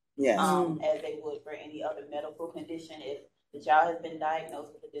 Yes. As they would for any other medical condition. If the child has been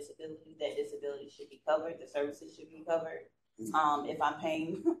diagnosed with a disability, that disability should be covered. The services should be covered. If I'm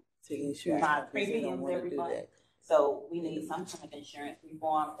paying my premiums every month. So we need some kind of insurance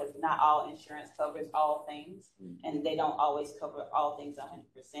reform because not all insurance covers all things, and they don't always cover all things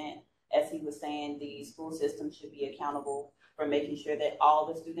 100%. As he was saying, the school system should be accountable for making sure that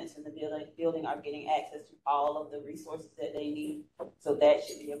all the students in the building are getting access to all of the resources that they need. So that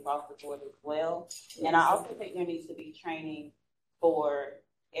should be across the board as well. And I also think there needs to be training for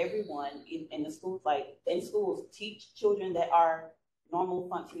everyone in the schools. Like in schools, teach children that are normal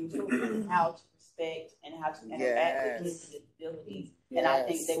functioning children how to respect and how to interact with kids with disabilities. And I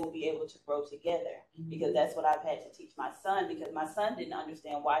think they will be able to grow together because that's what I've had to teach my son, because my son didn't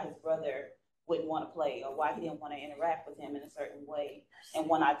understand why his brother wouldn't want to play or why he didn't want to interact with him in a certain way. And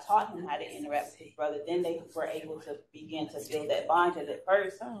when I taught him how to interact with his brother, then they were able to begin to build that bond, because at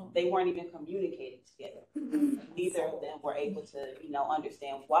first they weren't even communicating together. Neither of them were able to,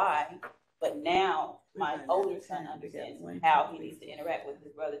 understand why. But now my older son understands how he needs to interact with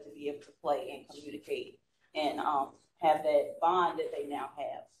his brother to be able to play and communicate and have that bond that they now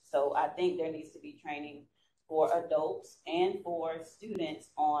have. So I think there needs to be training for adults and for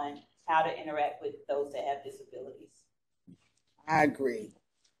students on how to interact with those that have disabilities. I agree.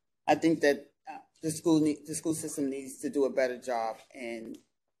 I think that the school system needs to do a better job in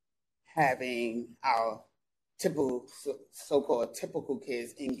having our so-called typical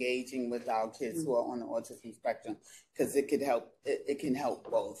kids engaging with our kids who are on the autism spectrum, because it could help. It can help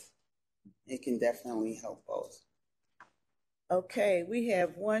both. It can definitely help both. Okay, we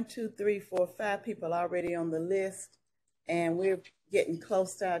have 1, 2, 3, 4, 5 people already on the list, and we're getting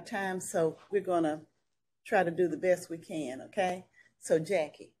close to our time, so we're gonna try to do the best we can. Okay, so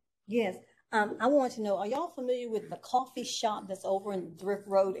Jackie. Yes, I want to know: are y'all familiar with the coffee shop that's over in the Thrift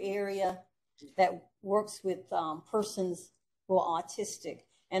Road area that works with persons who are autistic?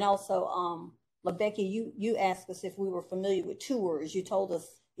 And also, LaBecky, you asked us if we were familiar with 2 words. You told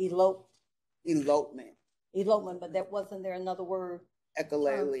us elopement. elopement, but wasn't there another word?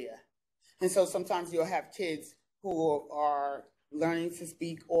 Echolalia. And so sometimes you'll have kids who are learning to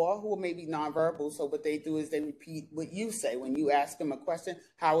speak or who are maybe nonverbal. So what they do is they repeat what you say. When you ask them a question,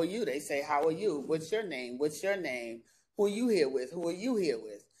 how are you? They say, how are you? What's your name? What's your name? Who are you here with? Who are you here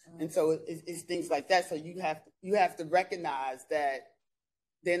with? And so it's things like that. So you have to recognize that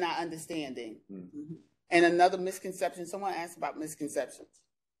they're not understanding. Mm-hmm. And another misconception, someone asked about misconceptions.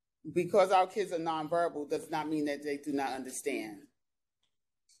 Because our kids are nonverbal does not mean that they do not understand.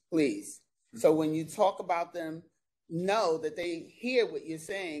 Please. So when you talk about them, know that they hear what you're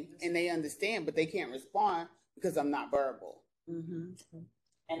saying and they understand, but they can't respond because I'm not verbal. Mm-hmm.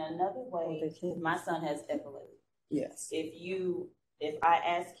 And another way, my son has epilepsy. Yes. If I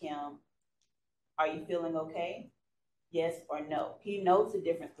ask him, are you feeling okay? Yes or no. He knows the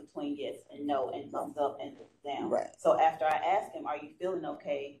difference between yes and no and thumbs up and thumbs down. Right. So after I ask him, are you feeling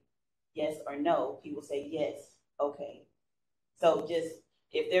okay? Yes or no, he will say yes, okay. So just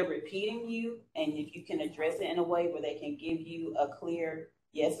if they're repeating you and if you can address it in a way where they can give you a clear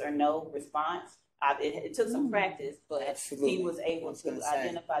yes or no response, it took some practice, but absolutely. He was able to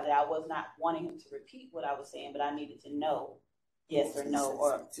identify that I was not wanting him to repeat what I was saying, but I needed to know yes or no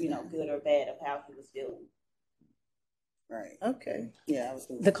or, good or bad of how he was feeling. Right. Okay. Yeah.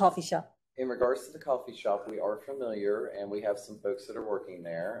 The coffee shop. In regards to the coffee shop, we are familiar and we have some folks that are working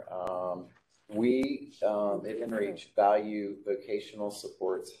there. We at Enreach value vocational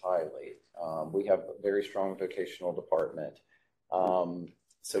supports highly. We have a very strong vocational department.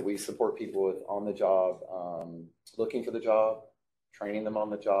 So we support people with on the job, looking for the job, training them on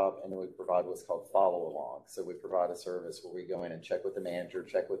the job, and then we provide what's called follow along. So we provide a service where we go in and check with the manager,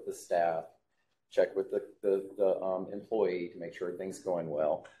 check with the staff, check with the employee to make sure everything's going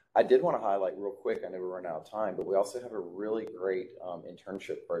well. I did want to highlight real quick, I know we're running out of time, but we also have a really great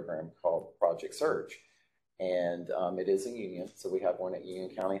internship program called Project Surge. And it is a union, so we have one at Union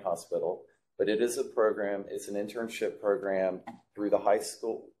County Hospital. But it is a program, it's an internship program through the high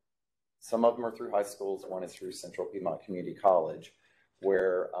school. Some of them are through high schools, one is through Central Piedmont Community College,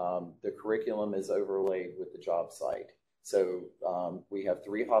 where the curriculum is overlaid with the job site. So we have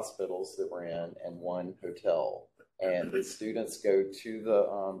 3 hospitals that we're in and 1 hotel. And the students go to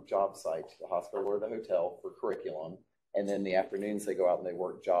the job site, the hospital or the hotel for curriculum. And then in the afternoons, they go out and they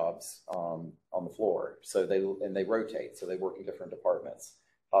work jobs on the floor. So they rotate. So they work in different departments.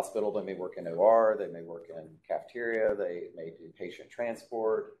 Hospital, they may work in OR, they may work in cafeteria, they may do patient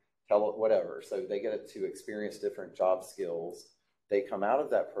transport, whatever. So they get to experience different job skills. They come out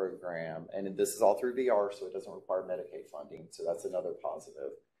of that program, and this is all through VR, so it doesn't require Medicaid funding. So that's another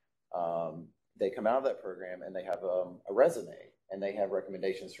positive. They come out of that program and they have a resume, and they have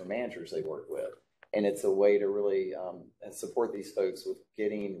recommendations from managers they work with. And it's a way to really support these folks with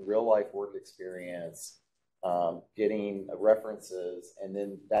getting real life work experience, getting references, and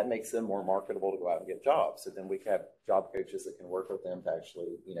then that makes them more marketable to go out and get jobs. So then we have job coaches that can work with them to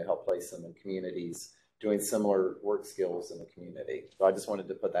actually, help place them in communities doing similar work skills in the community. So I just wanted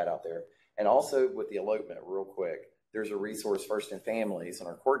to put that out there. And also with the elopement, real quick, there's a resource, First in Families, and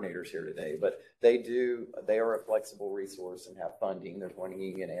our coordinators here today, but they are a flexible resource and have funding. There's one in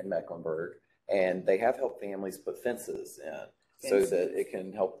Union and Mecklenburg, and they have helped families put fences in so that it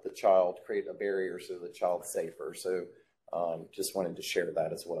can help the child create a barrier so the child's safer. So just wanted to share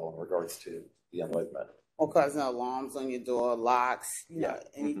that as well in regards to the elopement. Or causing alarms on your door, locks,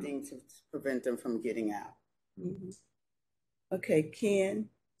 anything to prevent them from getting out. Mm-hmm. Okay, Ken.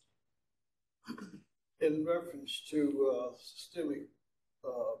 In reference to systemic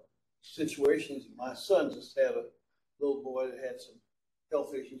situations, my son just had a little boy that had some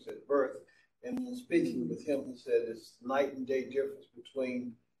health issues at birth. And in speaking with him, he said it's night and day difference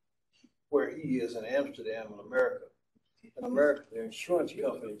between where he is in Amsterdam and America. In America, the insurance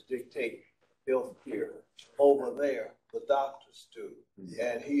companies dictate health care. Over there, the doctors do.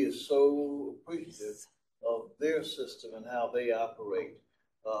 And he is so appreciative of their system and how they operate.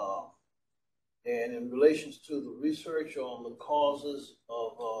 And in relation to the research on the causes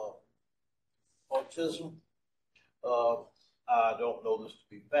of autism, I don't know this to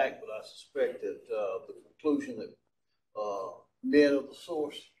be fact, but I suspect that the conclusion that men are the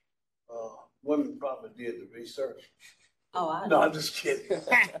source, women probably did the research. No, I'm just kidding.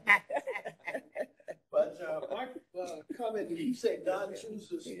 But my comment, you said God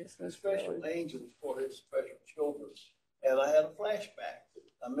chooses special angels for his special children. And I had a flashback.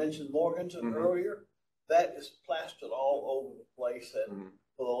 I mentioned Morganton earlier. That is plastered all over the place. And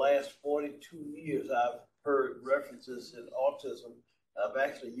for the last 42 years, I've heard references in autism. I've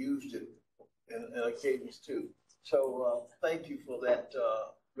actually used it in occasions too. So thank you for that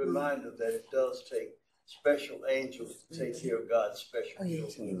reminder that it does take special angels to take care of God's special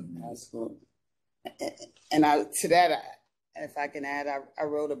children. Absolutely. And to that, if I can add, I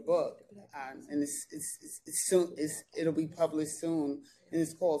wrote a book, and it'll be published soon, and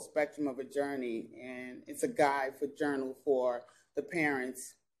it's called Spectrum of a Journey, and it's a guide for journal for the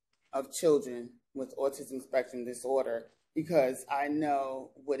parents of children with autism spectrum disorder, because I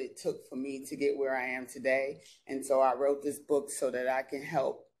know what it took for me to get where I am today. And so I wrote this book so that I can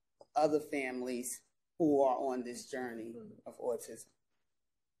help other families who are on this journey of autism.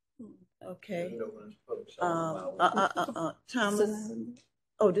 Okay. Thomas.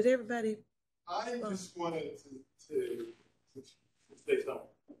 Oh, did everybody? I just wanted to say something.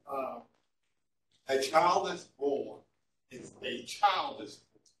 A child is born. It's a child is born.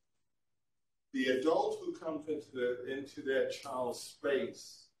 The adult who comes into that child's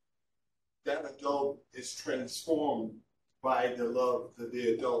space, that adult is transformed by the love that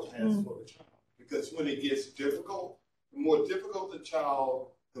the adult has for the child. Because when it gets difficult, the more difficult the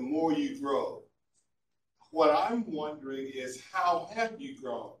child, the more you grow. What I'm wondering is, how have you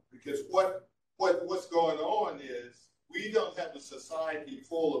grown? Because what's going on is, we don't have a society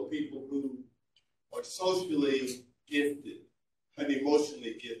full of people who are socially gifted and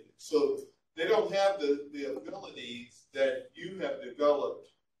emotionally gifted. So they don't have the abilities that you have developed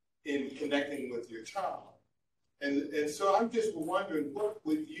in connecting with your child. And so I'm just wondering, what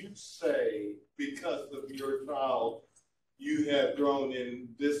would you say, because of your child, you have grown in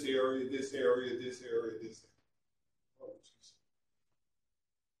this area, this area, this area, this area?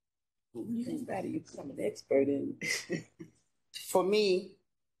 You become an expert in. For me,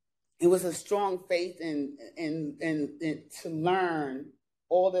 it was a strong faith in to learn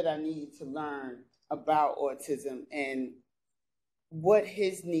all that I needed to learn about autism and what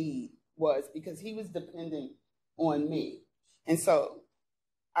his need was, because he was dependent on me. And so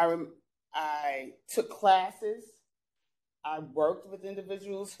I took classes. I worked with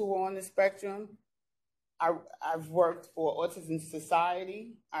individuals who are on the spectrum. I've worked for Autism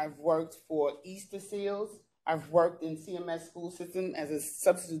Society. I've worked for Easter Seals. I've worked in CMS school system as a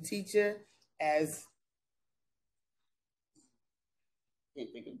substitute teacher,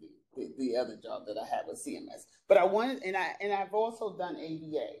 can't think of the other job that I had with CMS. But I wanted, and I've also done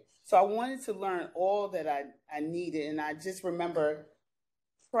ABA. So I wanted to learn all that I needed. And I just remember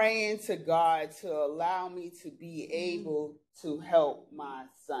praying to God to allow me to be able to help my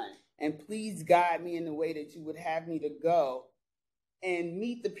son. And please guide me in the way that you would have me to go and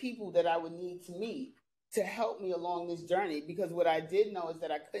meet the people that I would need to meet to help me along this journey. Because what I did know is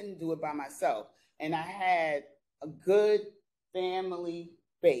that I couldn't do it by myself. And I had a good family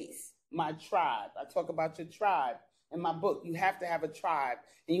base, my tribe. I talk about your tribe in my book. You have to have a tribe,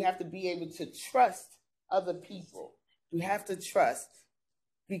 and you have to be able to trust other people. You have to trust,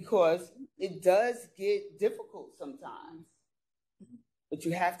 because it does get difficult sometimes, but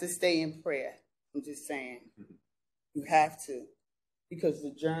you have to stay in prayer. I'm just saying, you have to, because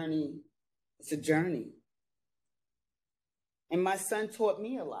the journey, it's a journey. And my son taught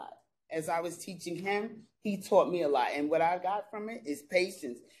me a lot. As I was teaching him, he taught me a lot. And what I got from it is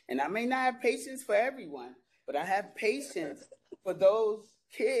patience. And I may not have patience for everyone, but I have patience for those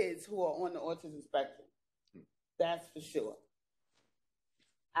kids who are on the autism spectrum. That's for sure.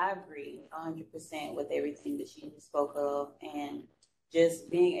 I agree 100% with everything that she spoke of, and just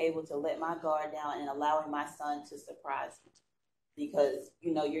being able to let my guard down and allowing my son to surprise me. Because,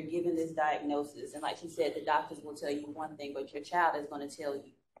 you know, you're given this diagnosis, and like she said, the doctors will tell you one thing, but your child is going to tell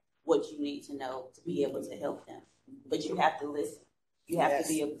you what you need to know to be able to help them. But you have to listen. You have to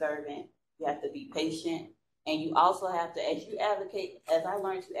be observant. You have to be patient. And you also have to, as you advocate, as I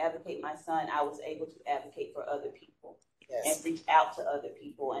learned to advocate my son, I was able to advocate for other people and reach out to other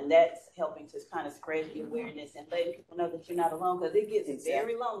people. And that's helping to kind of spread the awareness and letting people know that you're not alone, because it gets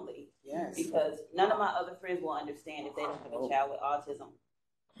very lonely. Because none of my other friends will understand, if they don't have a child with autism,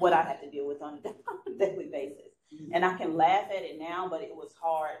 what I have to deal with on a daily basis. And I can laugh at it now, but it was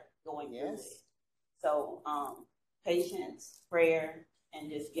hard going through it. So patience, prayer, and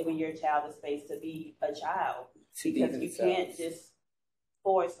just giving your child the space to be a child. Because you can't just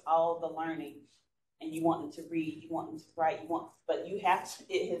force all the learning, and you want them to read, you want them to write, but you have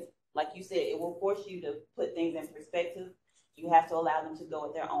to, like you said, it will force you to put things in perspective. You have to allow them to go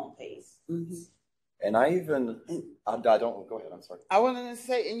at their own pace. And I don't, go ahead, I'm sorry. I wanted to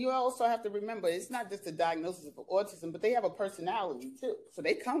say, and you also have to remember, it's not just a diagnosis of autism, but they have a personality too. So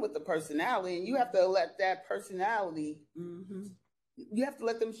they come with a personality, and you have to let that personality, you have to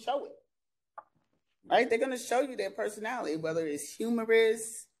let them show it. Right? They're going to show you their personality, whether it's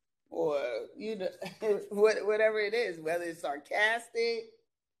humorous or, you know, whatever it is, whether it's sarcastic,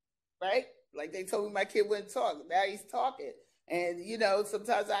 right? Like they told me my kid wouldn't talk. Now he's talking. And, you know,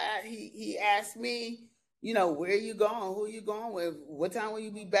 sometimes he asks me, you know, where you going? Who you going with? What time will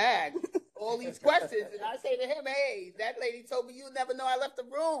you be back? All these questions. And I say to him, hey, that lady told me you'll never know I left the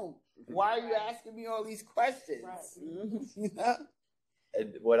room. Why are you asking me all these questions? Right. You know?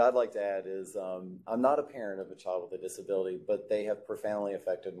 And what I'd like to add is I'm not a parent of a child with a disability, but they have profoundly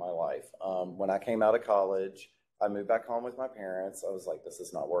affected my life. When I came out of college, I moved back home with my parents. I was like, this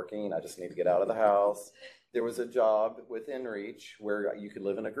is not working. I just need to get out of the house. There was a job within reach where you could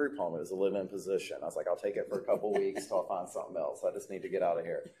live in a group home. It was a live-in position. I was like, I'll take it for a couple weeks till I find something else. I just need to get out of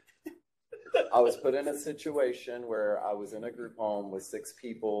here. I was put in a situation where I was in a group home with 6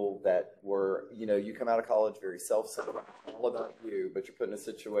 people that were, you know, you come out of college very self-centered, all about you, but you're put in a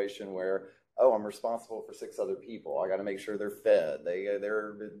situation where, oh, I'm responsible for 6 other people. I got to make sure they're fed. They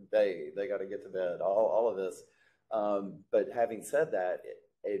got to get to bed, all of this. But having said that,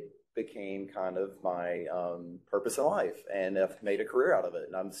 it became kind of my purpose in life, and I've made a career out of it.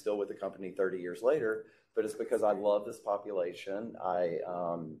 And I'm still with the company 30 years later, but it's because I love this population. I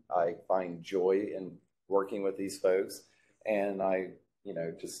find joy in working with these folks, and I, you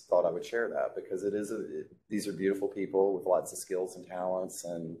know, just thought I would share that because these are beautiful people with lots of skills and talents,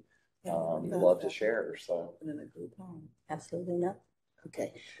 and love to share. So in a group home, absolutely not.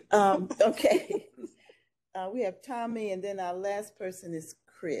 Okay, okay. We have Tommy, and then our last person is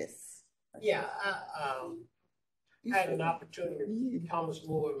Chris. Yeah, I had an opportunity, Thomas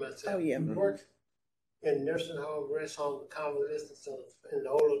Moore and myself, worked in nursing home, rest home, convalescent centers, in the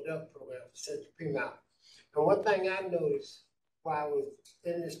whole adult program for Central Piedmont. And one thing I noticed while I was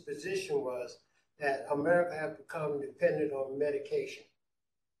in this position was that America has become dependent on medication.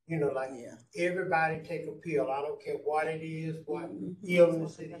 You know, like everybody take a pill. I don't care what it is, what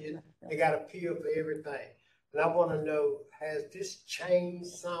illness it is. They got a pill for everything. And I want to know, has this changed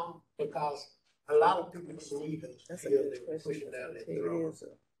some? Because a lot of people need those pills they're pushing down their throat.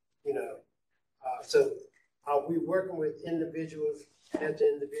 You know, so are we working with individuals as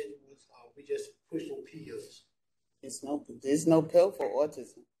individuals, or are we just pushing pills? There's no pill for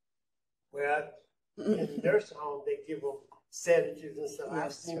autism. Well, in the nursing home, they give them sedatives and stuff.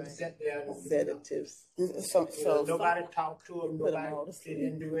 I've seen them sit there and sedatives. Nobody talked to them. Nobody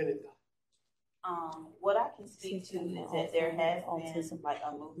didn't do anything. What I can speak to is that there has been like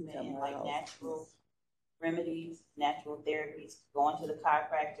a movement in like natural remedies, natural therapies, going to the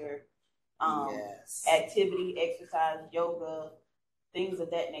chiropractor, activity, exercise, yoga, things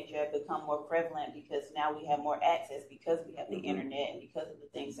of that nature have become more prevalent because now we have more access because we have the internet and because of the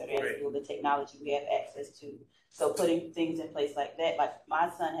things that are at school, the technology we have access to. So putting things in place like that, like my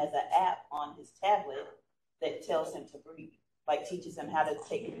son has an app on his tablet that tells him to breathe. Like teaches him how to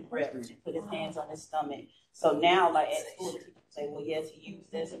take a breath and put his hands on his stomach. So now, like at school, teachers say, "Well, yes, he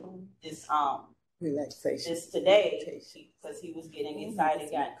used this relaxation this today because he was getting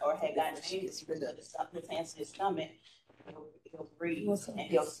excited, had gotten anxious. He put his hands to his stomach. He'll breathe and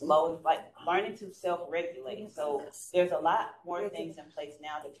he'll slowly learning to self-regulate. So there's a lot more things in place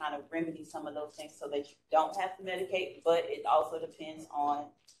now to kind of remedy some of those things so that you don't have to medicate. But it also depends on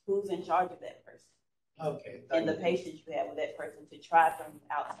who's in charge of that person. Okay. And the patience you have with that person to try them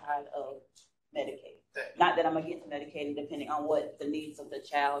outside of medicating. Not that I'm against medicating, depending on what the needs of the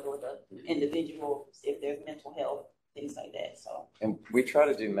child or the individual, if there's mental health, things like that. So. And we try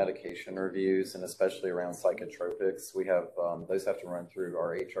to do medication reviews, and especially around psychotropics. We have those have to run through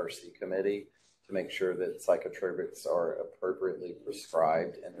our HRC committee to make sure that psychotropics are appropriately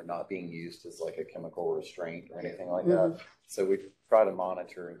prescribed and they're not being used as like a chemical restraint or anything like that. So we try to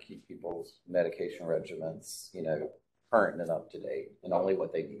monitor and keep people's medication regimens, you know, current and up to date, and only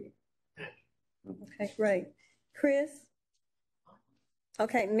what they need. Okay, great. Chris?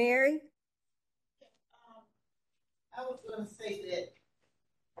 Okay, Mary? I was going to say that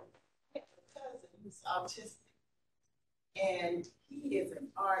I have a cousin who's autistic, and he is an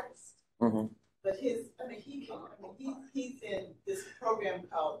artist. But he's in this program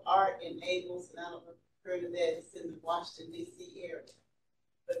called Art Enables, and I don't know if you've heard of that. It's in the Washington, D.C. area.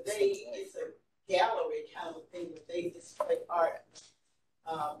 But it's a gallery kind of a thing where they display art.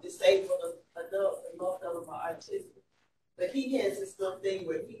 Disabled adults, and most of them are autistic. But he has this little thing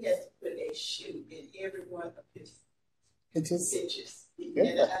where he has to put a shoe in every one of his pictures.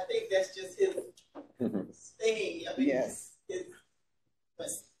 And I think that's just his thing. I mean,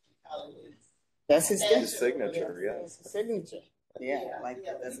 that's his signature, That's his signature.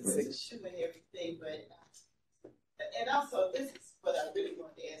 That's his signature. Shoe and everything, but and also this is what I really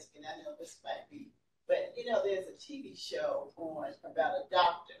want to ask, and I know this might be, but you know, there's a TV show on about a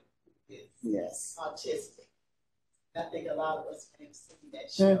doctor who is autistic. I think a lot of us may have seen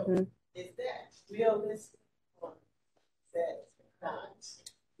that show. Is realistic or is that not?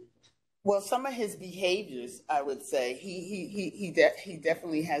 Well, some of his behaviors, I would say, he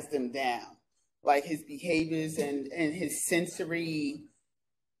definitely has them down, like his behaviors and his sensory.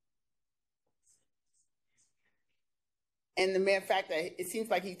 And the mere fact that it seems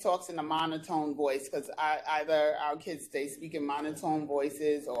like he talks in a monotone voice, because either our kids, they speak in monotone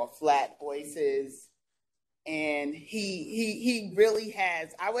voices or flat voices. And he really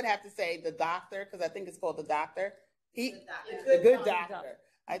has, I would have to say the doctor, because I think it's called the doctor. The good doctor.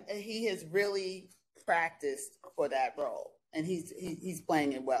 He has really practiced for that role, and he's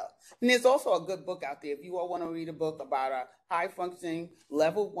playing it well. And there's also a good book out there. If you all want to read a book about a high functioning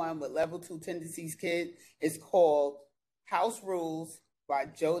level 1 with level 2 tendencies kid, it's called House Rules by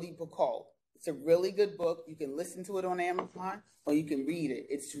Jodi Picoult. It's a really good book. You can listen to it on Amazon or you can read it.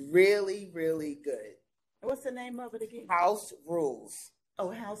 It's really, really good. What's the name of it again? House Rules.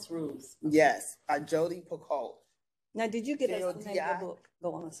 Oh, House Rules. Yes, by Jodi Picoult. Now, did you get us the name of your book?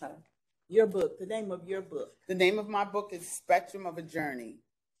 Go on, sorry. Your book, the name of your book. The name of my book is Spectrum of a Journey.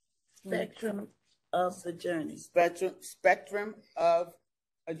 Spectrum of the Journey. Spectrum of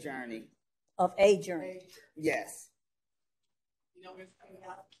a Journey. Of a journey. Yes. You know where it's coming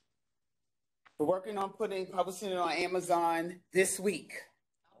out? We're working on publishing it on Amazon this week.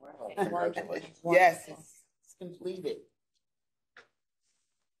 Wow. Yes, it's completed.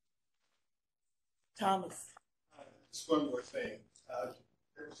 Thomas. Just one more thing.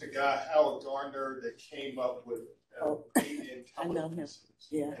 There was a guy, Howard Gardner, that came up with 8 intelligences.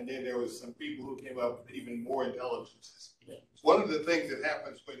 Yeah. And then there was some people who came up with even more intelligences. One of the things that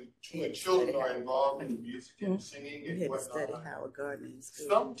happens when children are involved in music and singing and whatnot, Howard Gardner in school.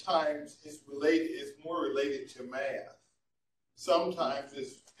 sometimes it's more related to math. Sometimes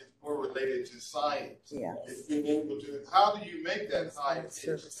it's more related to science. Yeah. It's being able to, how do you make that high pitch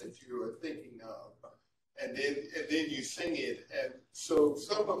that you are thinking of? And then you sing it. And so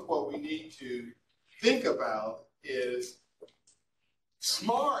some of what we need to think about is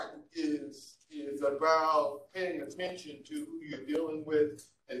smart is about paying attention to who you're dealing with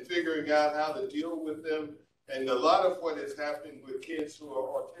and figuring out how to deal with them. And a lot of what is happening with kids who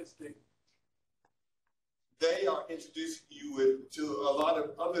are autistic, they are introducing you to a lot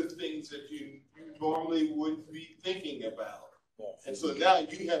of other things that you normally wouldn't be thinking about. Yes. And so now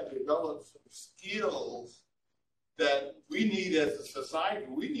you have developed some skills that we need as a society.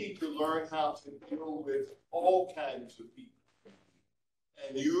 We need to learn how to deal with all kinds of people.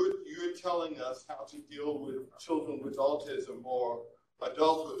 And you're telling us how to deal with children with autism or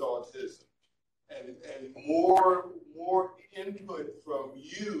adults with autism. And more input from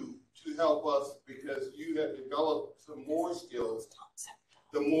you to help us, because you have developed some more skills,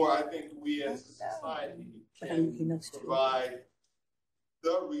 the more I think we as a society can provide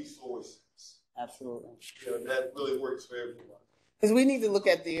the resources. Absolutely. You know, that really works for everyone. Because we need to look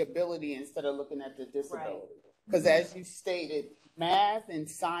at the ability instead of looking at the disability. Because as you stated, math and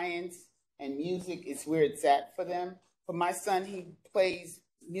science and music is where it's at for them. For my son, he plays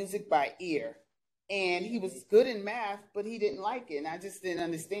music by ear. And he was good in math, but he didn't like it. And I just didn't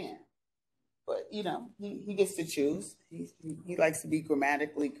understand. But, you know, he gets to choose. He likes to be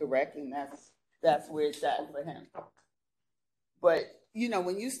grammatically correct, and that's where it's at for him. But, you know,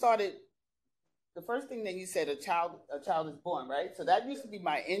 when you started, the first thing that you said, a child is born, right? So that used to be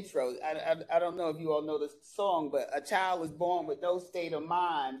my intro. I don't know if you all know the song, but a child is born with no state of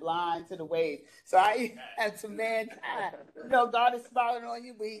mind, blind to the ways. So I had to mankind. You know, God is smiling on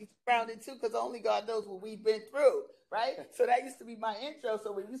you. We found it too, because only God knows what we've been through, right? So that used to be my intro.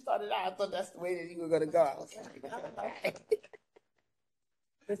 So when you started out, I thought that's the way that you were going to go. I was like,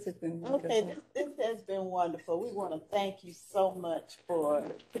 This has been this has been wonderful. We want to thank you so much for.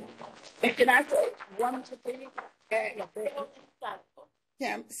 And can I say one more thing? Can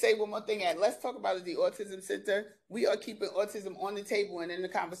I say one more thing? And let's talk about the Autism Center. We are keeping autism on the table and in the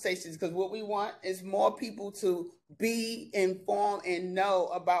conversations, because what we want is more people to be informed and know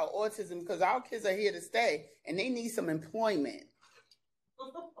about autism, because our kids are here to stay and they need some employment.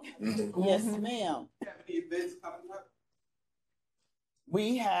 Yes, ma'am.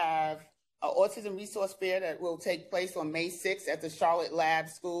 We have an autism resource fair that will take place on May 6th at the Charlotte Lab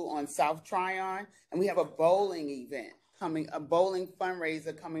School on South Tryon. And we have a bowling event a bowling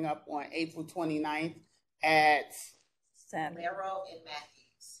fundraiser coming up on April 29th at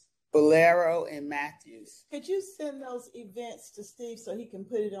Bolero and Matthews. Could you send those events to Steve so he can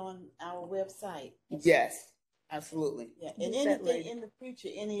put it on our website? Yes, absolutely. Yeah, and anything in the future,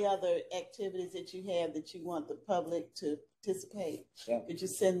 any other activities that you have that you want the public to participate, could you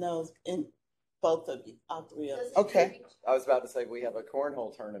send those both of you, all three of you. Okay. I was about to say we have a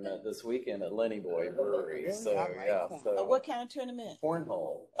cornhole tournament this weekend at Lenny Boy Brewery. So yeah, so What kind of tournament?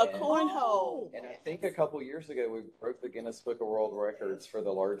 cornhole. A cornhole. And I think a couple years ago we broke the Guinness Book of World Records for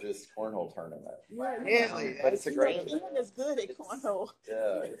the largest cornhole tournament. Really? But it's a great Ian is good at cornhole.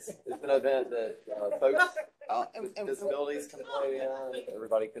 Yeah, it's an event that folks with disabilities can play in.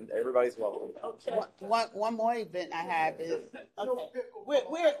 Everybody's welcome. Okay. One more event I have is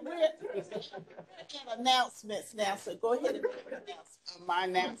We're at announcements now, so go ahead and make an announcement. my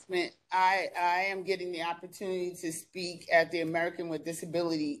announcement. I am getting the opportunity to speak at the American with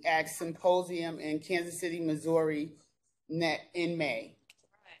Disability Act Symposium in Kansas City, Missouri, in May.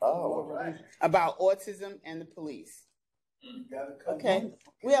 Oh, right. About autism and the police. Okay.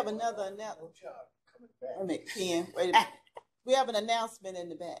 We have another announcement. Wait a minute, Ken. Wait a minute. We have an announcement in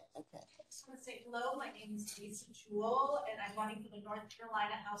the back. Okay. I just want to say hello. My name is Lisa Jewell, and I'm running for the North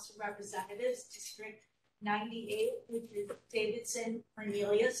Carolina House of Representatives, District 98, which is Davidson,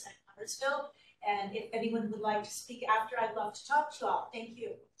 Cornelius, and Huntersville. And if anyone would like to speak after, I'd love to talk to you all. Thank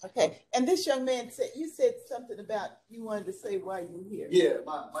you. Okay. And this young man said, you said something about you wanted to say why you were here. Yeah,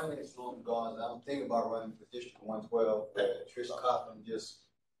 my name is Norman Gons. I'm thinking about running for District 112. Trish Coughlin just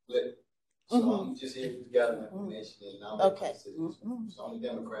lit. So I'm just here to gather information, and I'm okay. So I'm a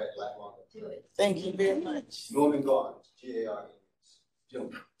Democrat, black woman. Do it. Thank you very much. Norman Gons, G-A-R-N.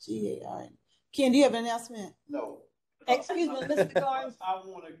 G-A-R-N. Ken, do you have an announcement? No. Excuse me, Mr. Garnes. I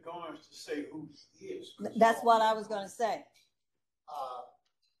wanted Garnes to say who he is. That's what I was going to say.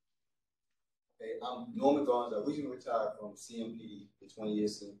 Okay, I'm Norman Gons. I recently retired from CMPD, the 20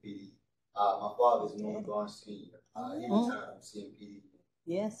 years CMPD. My father is Norman Gons Sr. He retired from CMPD.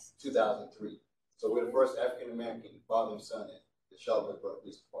 Yes. 2003. So we're the first African American father and son at the Charlottesville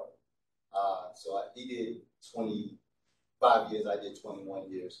Police Department. He did 25 years, I did 21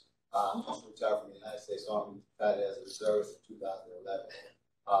 years. I'm also retired from the United States Army, retired as a reservist in 2011.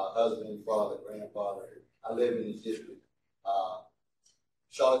 Husband, father, grandfather. I live in the district.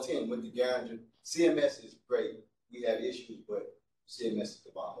 Charlotte 10 went to Garringer. CMS is great. We have issues, but CMS is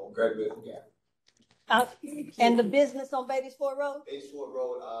the bomb. I'll graduate from Garringer. And the business on Batesford Road? Batesford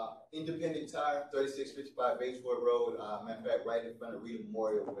Road, Independent Tire, 3655 Batesford Road. Matter of fact, right in front of Rita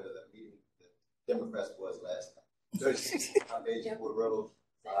Memorial, where the meeting the Democrats was last night. 3655 Batesford Road,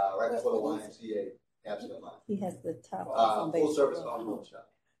 right before the YMCA. Absolutely. He has the top. Full service automobile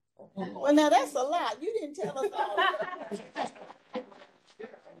shop. Well, now that's a lot. You didn't tell us all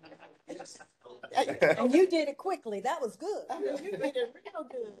that. And you did it quickly. That was good. You did it real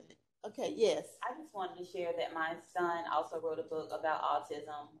good. Okay, yes. I just wanted to share that my son also wrote a book about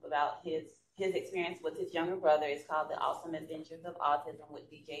autism, about his experience with his younger brother. It's called The Awesome Adventures of Autism with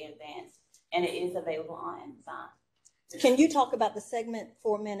DJ Advanced, and it is available on Amazon. Can you talk about the segment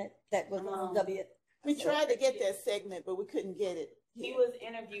for a minute that was on W? We tried to get that segment, but we couldn't get it. He was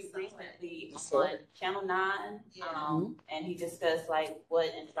interviewed recently on Channel 9, and he discussed like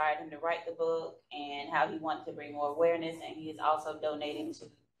what inspired him to write the book and how he wanted to bring more awareness, and he is also donating to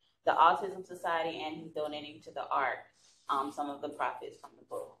the Autism Society, and he's donating to the art, some of the profits from the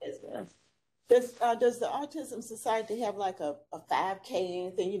book as well. Does the Autism Society have like a 5K or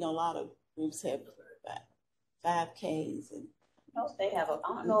anything? You know, a lot of groups have 5Ks. And no, they have a,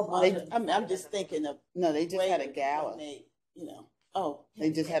 I don't know. I'm just thinking of. No, they just had a gala. You know,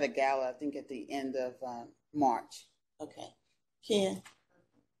 they just had a gala, I think, at the end of March. Okay. Ken?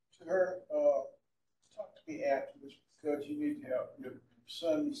 To her, talk to me afterwards because you need to help your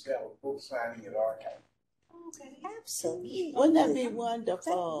son needs to have a book signing at our camp. Okay, absolutely. Wouldn't that be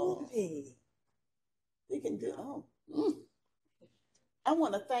wonderful? We can do. I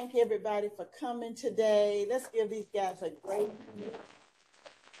want to thank everybody for coming today. Let's give these guys a great.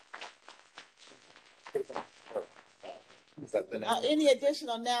 Any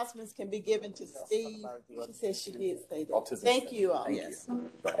additional announcements can be given to Steve. She said she did say that. Thank you all. Yes.